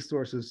cheapest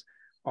resources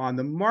on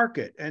the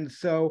market. And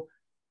so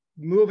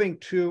moving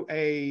to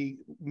a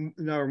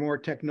more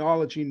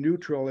technology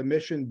neutral,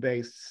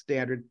 emission-based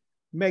standard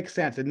makes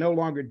sense. It no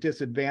longer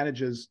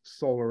disadvantages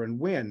solar and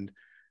wind.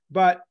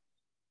 But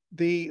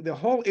the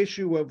whole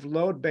issue of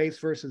load-based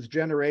versus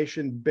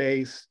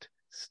generation-based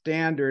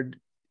standard,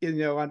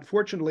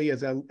 unfortunately,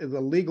 is a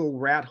legal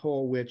rat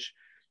hole which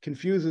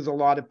confuses a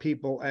lot of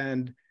people.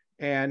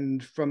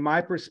 And from my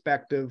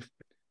perspective,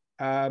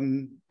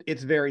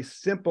 it's very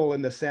simple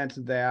in the sense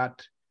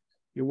that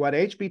what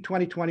HB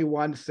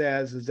 2021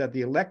 says is that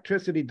the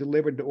electricity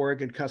delivered to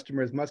Oregon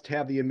customers must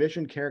have the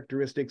emission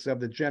characteristics of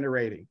the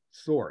generating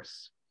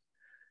source.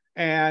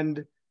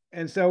 And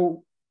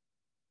so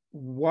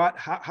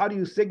how do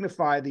you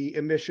signify the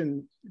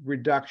emission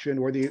reduction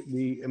or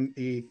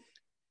the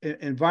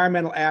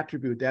environmental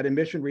attribute, that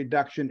emission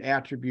reduction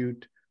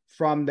attribute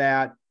from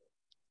that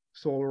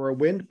solar or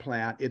wind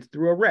plant? It's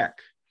through a REC.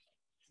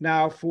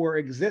 Now, for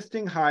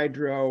existing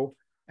hydro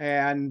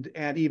and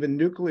even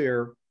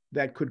nuclear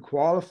that could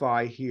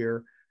qualify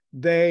here,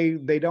 they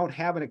don't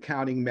have an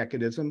accounting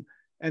mechanism.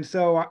 And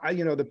so,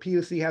 the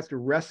PUC has to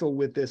wrestle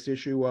with this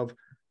issue of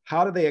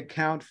how do they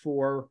account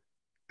for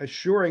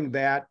assuring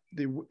that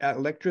the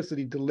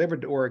electricity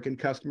delivered to Oregon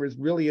customers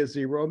really is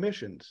zero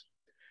emissions.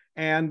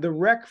 And the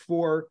REC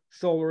for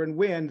solar and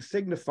wind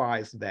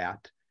signifies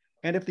that.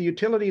 And if the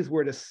utilities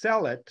were to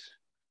sell it,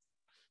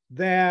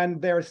 then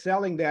they're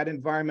selling that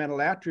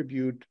environmental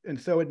attribute. And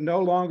so it no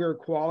longer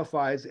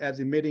qualifies as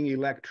emitting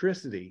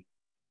electricity.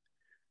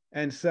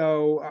 And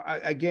so,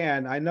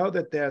 again, I know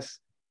that there's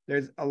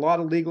a lot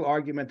of legal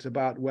arguments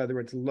about whether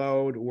it's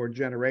load or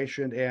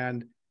generation.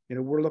 And,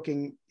 we're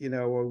looking,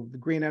 the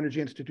Green Energy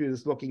Institute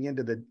is looking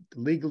into the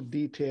legal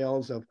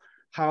details of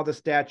how the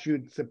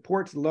statute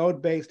supports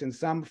load-based in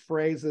some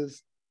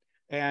phrases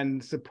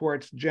and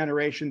supports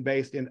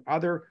generation-based in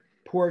other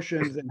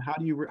portions, and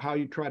how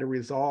you try to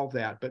resolve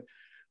that. But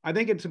I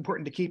think it's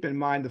important to keep in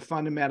mind the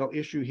fundamental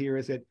issue here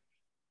is that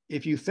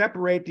if you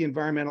separate the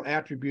environmental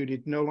attribute,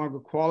 it no longer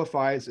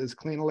qualifies as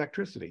clean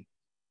electricity.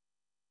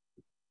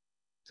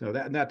 So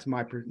that's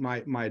my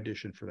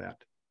addition for that.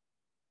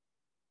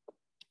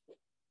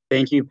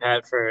 Thank you,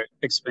 Pat, for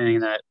explaining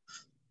that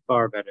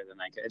far better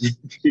than I could.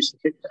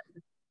 Appreciate that.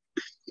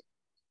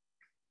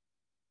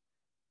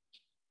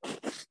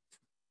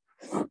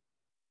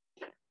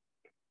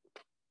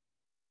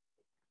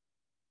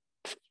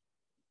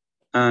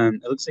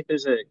 It looks like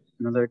there's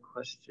another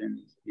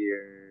question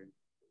here.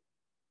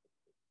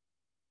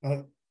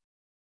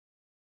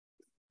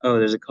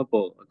 There's a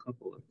couple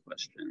of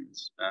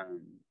questions.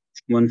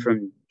 One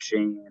from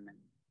Jane.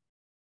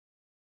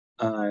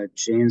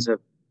 Jane's a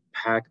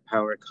Pack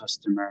Power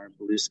customer,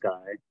 Blue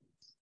Sky,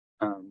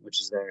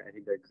 which is I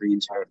think their green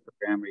tariff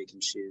program where you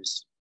can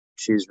choose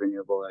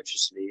renewable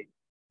electricity.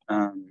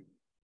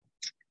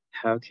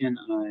 How can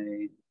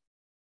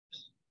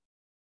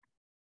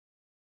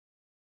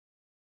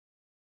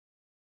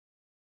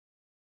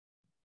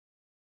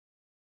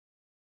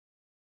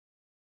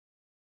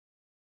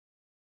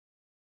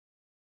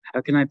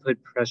I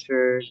put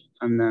pressure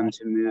on them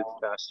to move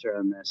faster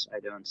on this? I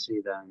don't see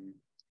them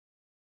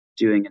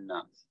doing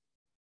enough.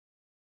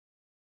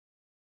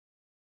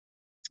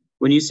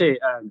 When you say,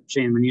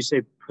 Jane, when you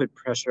say put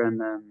pressure on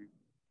them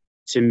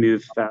to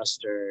move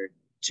faster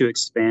to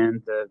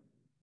expand the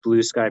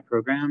Blue Sky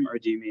program, or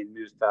do you mean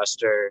move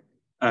faster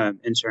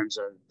in terms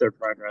of their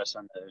progress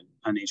on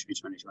HB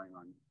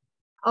 2021?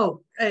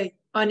 Oh,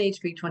 on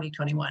HB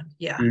 2021,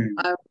 yeah.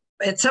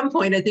 At some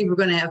point, I think we're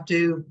going to have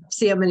to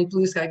see how many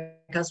Blue Sky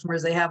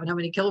customers they have and how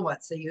many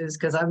kilowatts they use,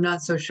 because I'm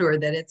not so sure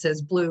that it's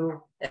as blue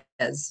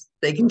as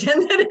they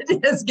contend that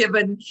it is,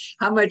 given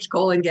how much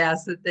coal and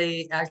gas that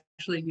they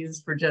actually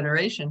use for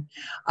generation.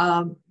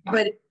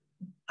 But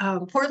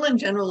Portland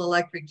General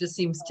Electric just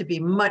seems to be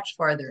much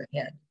farther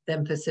ahead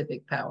than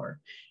Pacific Power.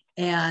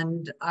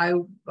 And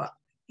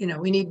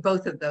we need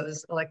both of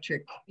those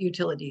electric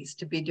utilities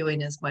to be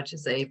doing as much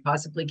as they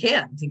possibly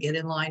can to get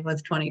in line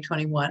with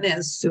 2021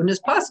 as soon as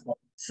possible.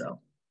 So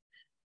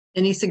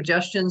any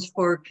suggestions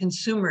for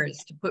consumers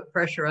to put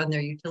pressure on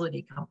their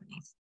utility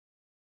companies?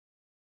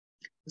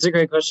 It's a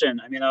great question.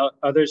 I mean,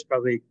 others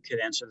probably could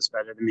answer this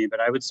better than me, but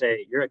I would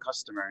say you're a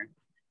customer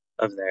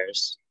of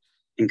theirs,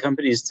 and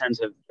companies tend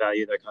to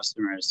value their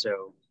customers.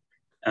 So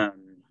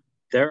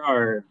there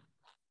are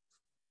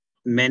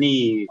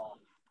many,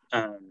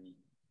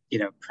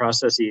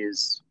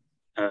 processes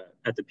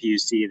at the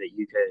PUC that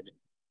you could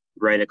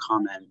write a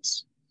comment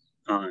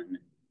on,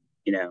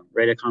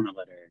 write a comment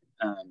letter.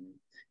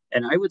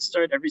 And I would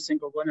start every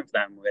single one of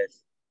them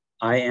with,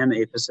 I am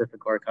a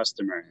Pacificor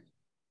customer,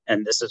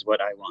 and this is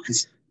what I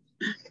want.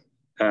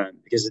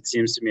 Because it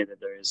seems to me that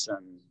there is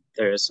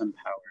some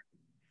power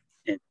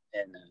in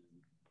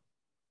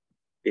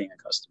being a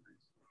customer.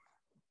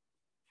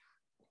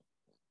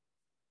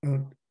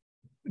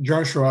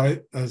 Joshua,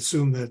 I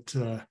assume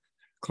that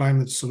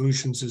Climate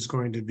Solutions is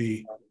going to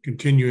be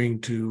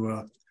continuing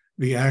to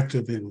be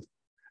active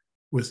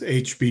with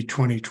HB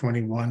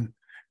 2021,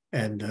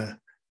 and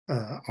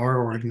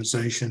our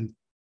organization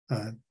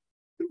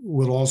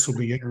will also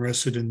be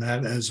interested in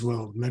that as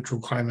well. Metro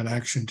Climate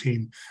Action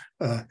Team.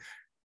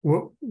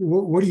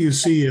 What do you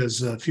see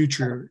as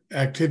future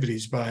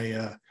activities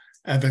by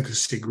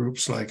advocacy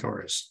groups like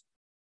ours?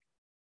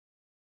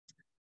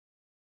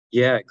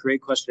 Yeah,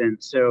 great question.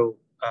 So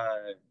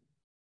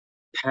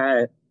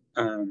Pat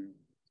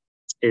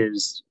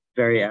is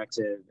very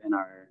active in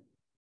our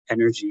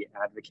Energy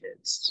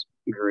Advocates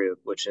group,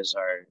 which is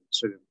our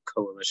sort of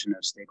coalition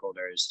of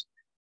stakeholders.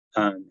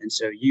 And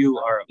so you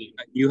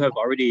have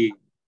already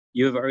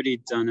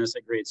done us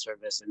a great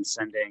service in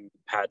sending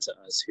Pat to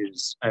us,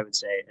 who's, I would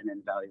say, an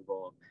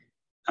invaluable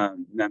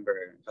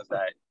member of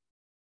that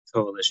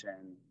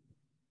coalition.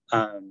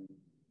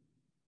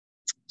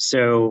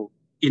 So,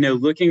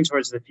 looking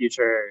towards the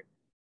future,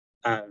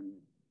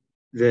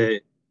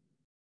 there's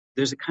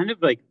a kind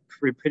of like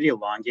pretty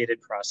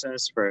elongated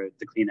process for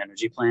the clean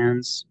energy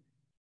plans.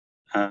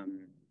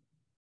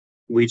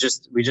 We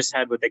just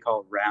had what they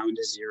call round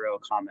zero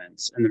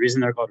comments. And the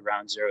reason they're called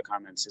round zero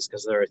comments is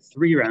because there are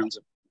 3 rounds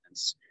of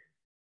comments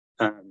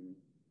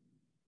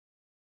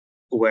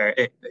where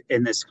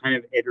in this kind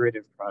of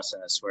iterative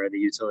process where the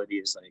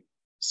utilities like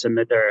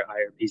submit their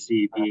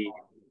IRP-CEP,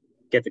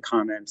 get the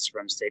comments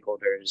from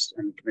stakeholders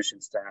and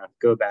commission staff,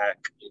 go back,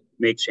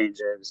 make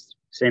changes.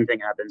 Same thing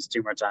happens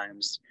 2 more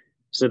times.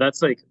 So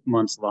that's like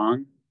months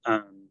long,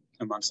 a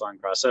months long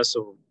process.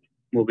 So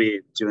we'll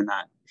be doing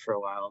that for a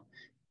while.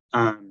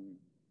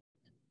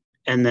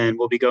 And then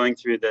we'll be going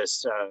through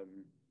this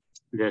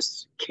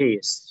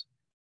case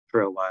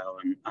for a while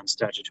on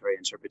statutory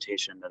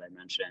interpretation that I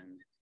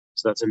mentioned.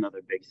 So that's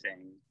another big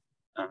thing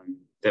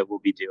that we'll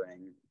be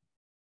doing.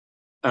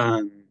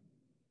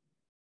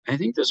 I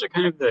think those are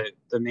kind of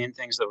the main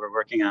things that we're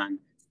working on.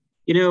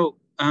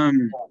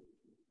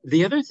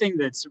 The other thing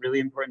that's really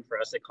important for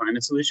us at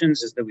Climate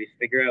Solutions is that we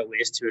figure out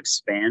ways to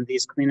expand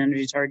these clean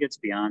energy targets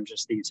beyond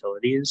just the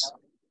utilities.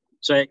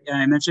 So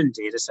I mentioned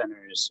data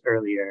centers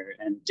earlier,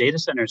 and data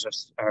centers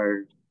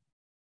are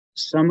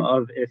some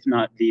of, if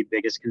not the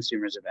biggest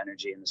consumers of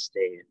energy in the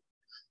state.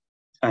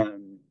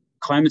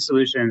 Climate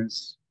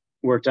Solutions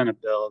worked on a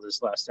bill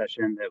this last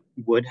session that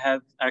would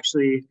have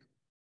actually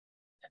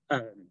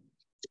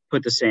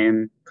put the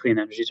same clean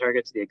energy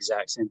targets, the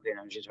exact same clean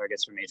energy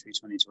targets from HB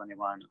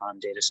 2021 on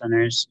data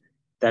centers.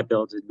 That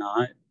bill did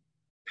not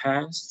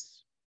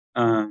pass,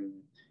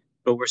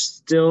 but we're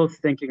still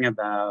thinking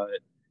about,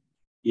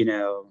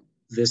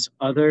 this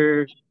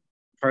other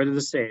part of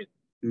the state,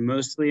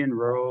 mostly in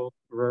rural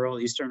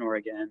Eastern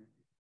Oregon,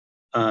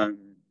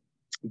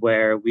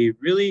 where we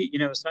really,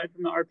 aside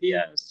from the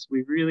RPS,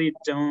 we really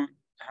don't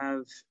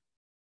have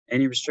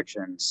any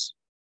restrictions.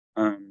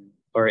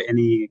 Or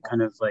any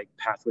kind of like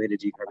pathway to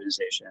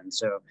decarbonization.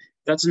 So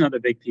that's another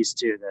big piece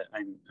too that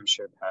I'm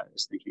sure Pat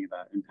is thinking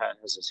about, and Pat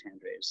has his hand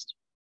raised.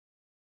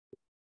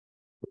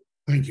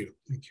 Thank you.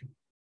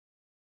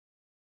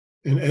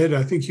 And Ed,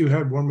 I think you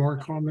had one more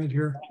comment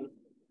here.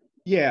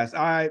 Yes,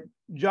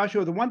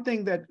 Joshua, the one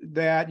thing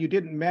that you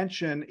didn't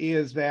mention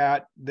is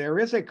that there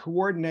is a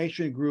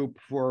coordination group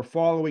for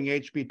following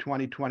HB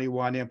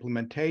 2021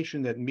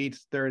 implementation that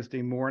meets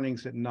Thursday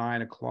mornings at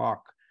 9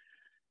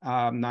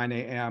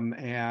 a.m.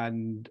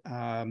 And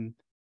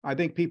I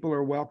think people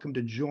are welcome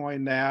to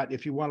join that.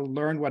 If you want to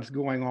learn what's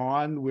going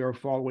on, we're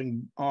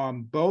following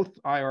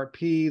both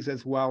IRPs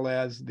as well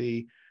as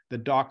the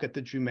docket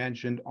that you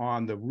mentioned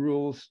on the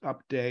rules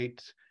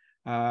updates,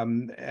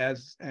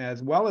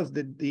 as well as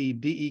the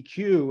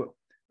DEQ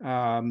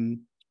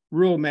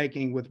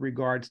rulemaking with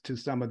regards to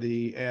some of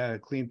the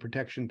Clean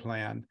Protection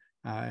Plan,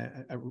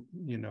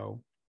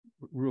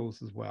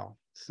 rules as well.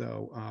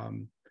 So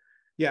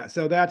yeah,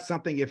 so that's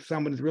something, if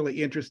someone's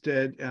really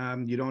interested,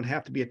 you don't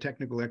have to be a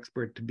technical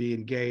expert to be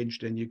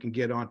engaged, and you can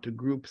get onto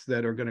groups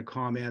that are going to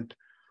comment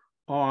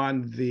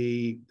on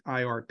the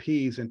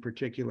IRPs in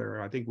particular.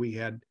 I think we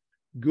had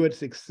good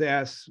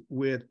success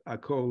with a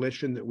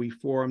coalition that we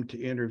formed to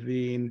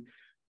intervene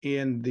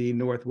in the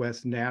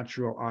Northwest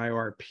Natural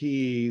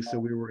IRP. So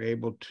we were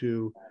able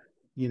to,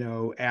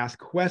 ask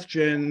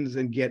questions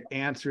and get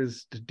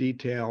answers to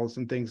details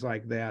and things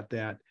like that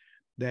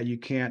that you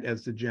can't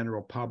as the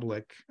general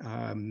public.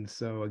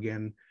 So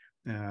again,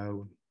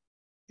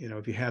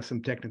 if you have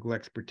some technical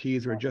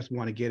expertise or just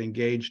want to get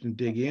engaged and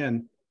dig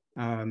in,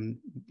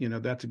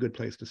 that's a good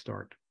place to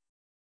start.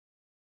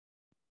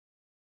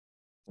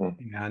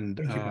 And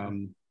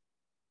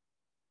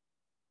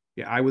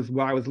Yeah, I was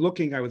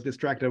looking, I was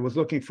distracted. I was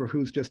looking for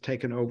who's just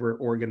taken over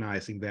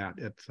organizing that.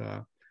 It's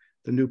the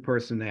new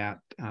person at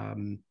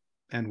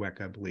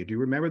NWEC, I believe. Do you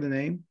remember the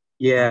name?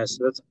 Yeah,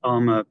 so that's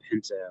Alma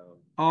Pinto.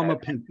 Alma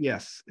Pinto.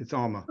 Yes, it's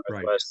Alma.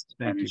 Northwest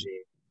Right. Thank Energy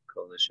you.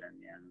 Coalition.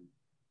 Yeah.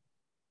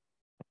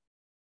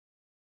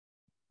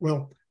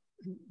 Well,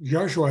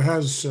 Joshua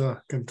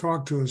can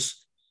talk to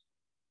us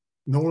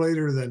no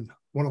later than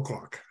 1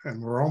 o'clock,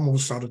 and we're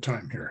almost out of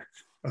time here.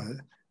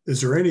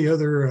 Is there any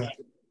other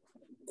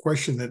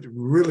question that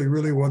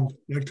really would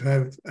like to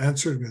have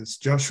answered? Because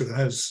Joshua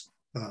has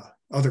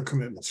other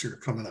commitments here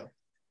coming up.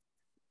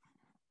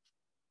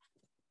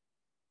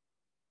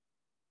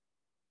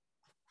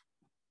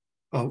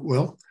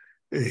 Well,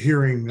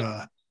 hearing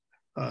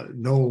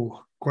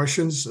no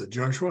questions,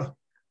 Joshua,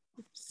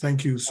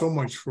 thank you so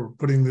much for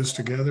putting this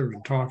together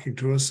and talking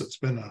to us. It's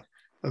been a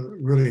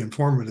really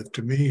informative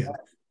to me, and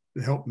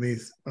it helped me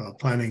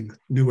planning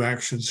new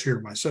actions here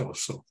myself.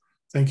 So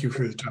thank you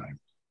for your time.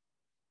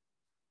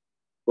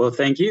 Well,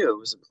 thank you. It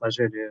was a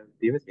pleasure to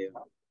be with you.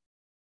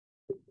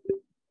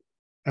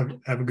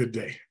 Have a good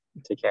day.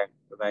 Take care.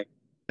 Bye-bye.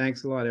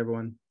 Thanks a lot,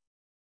 everyone.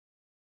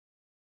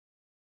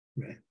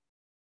 Okay.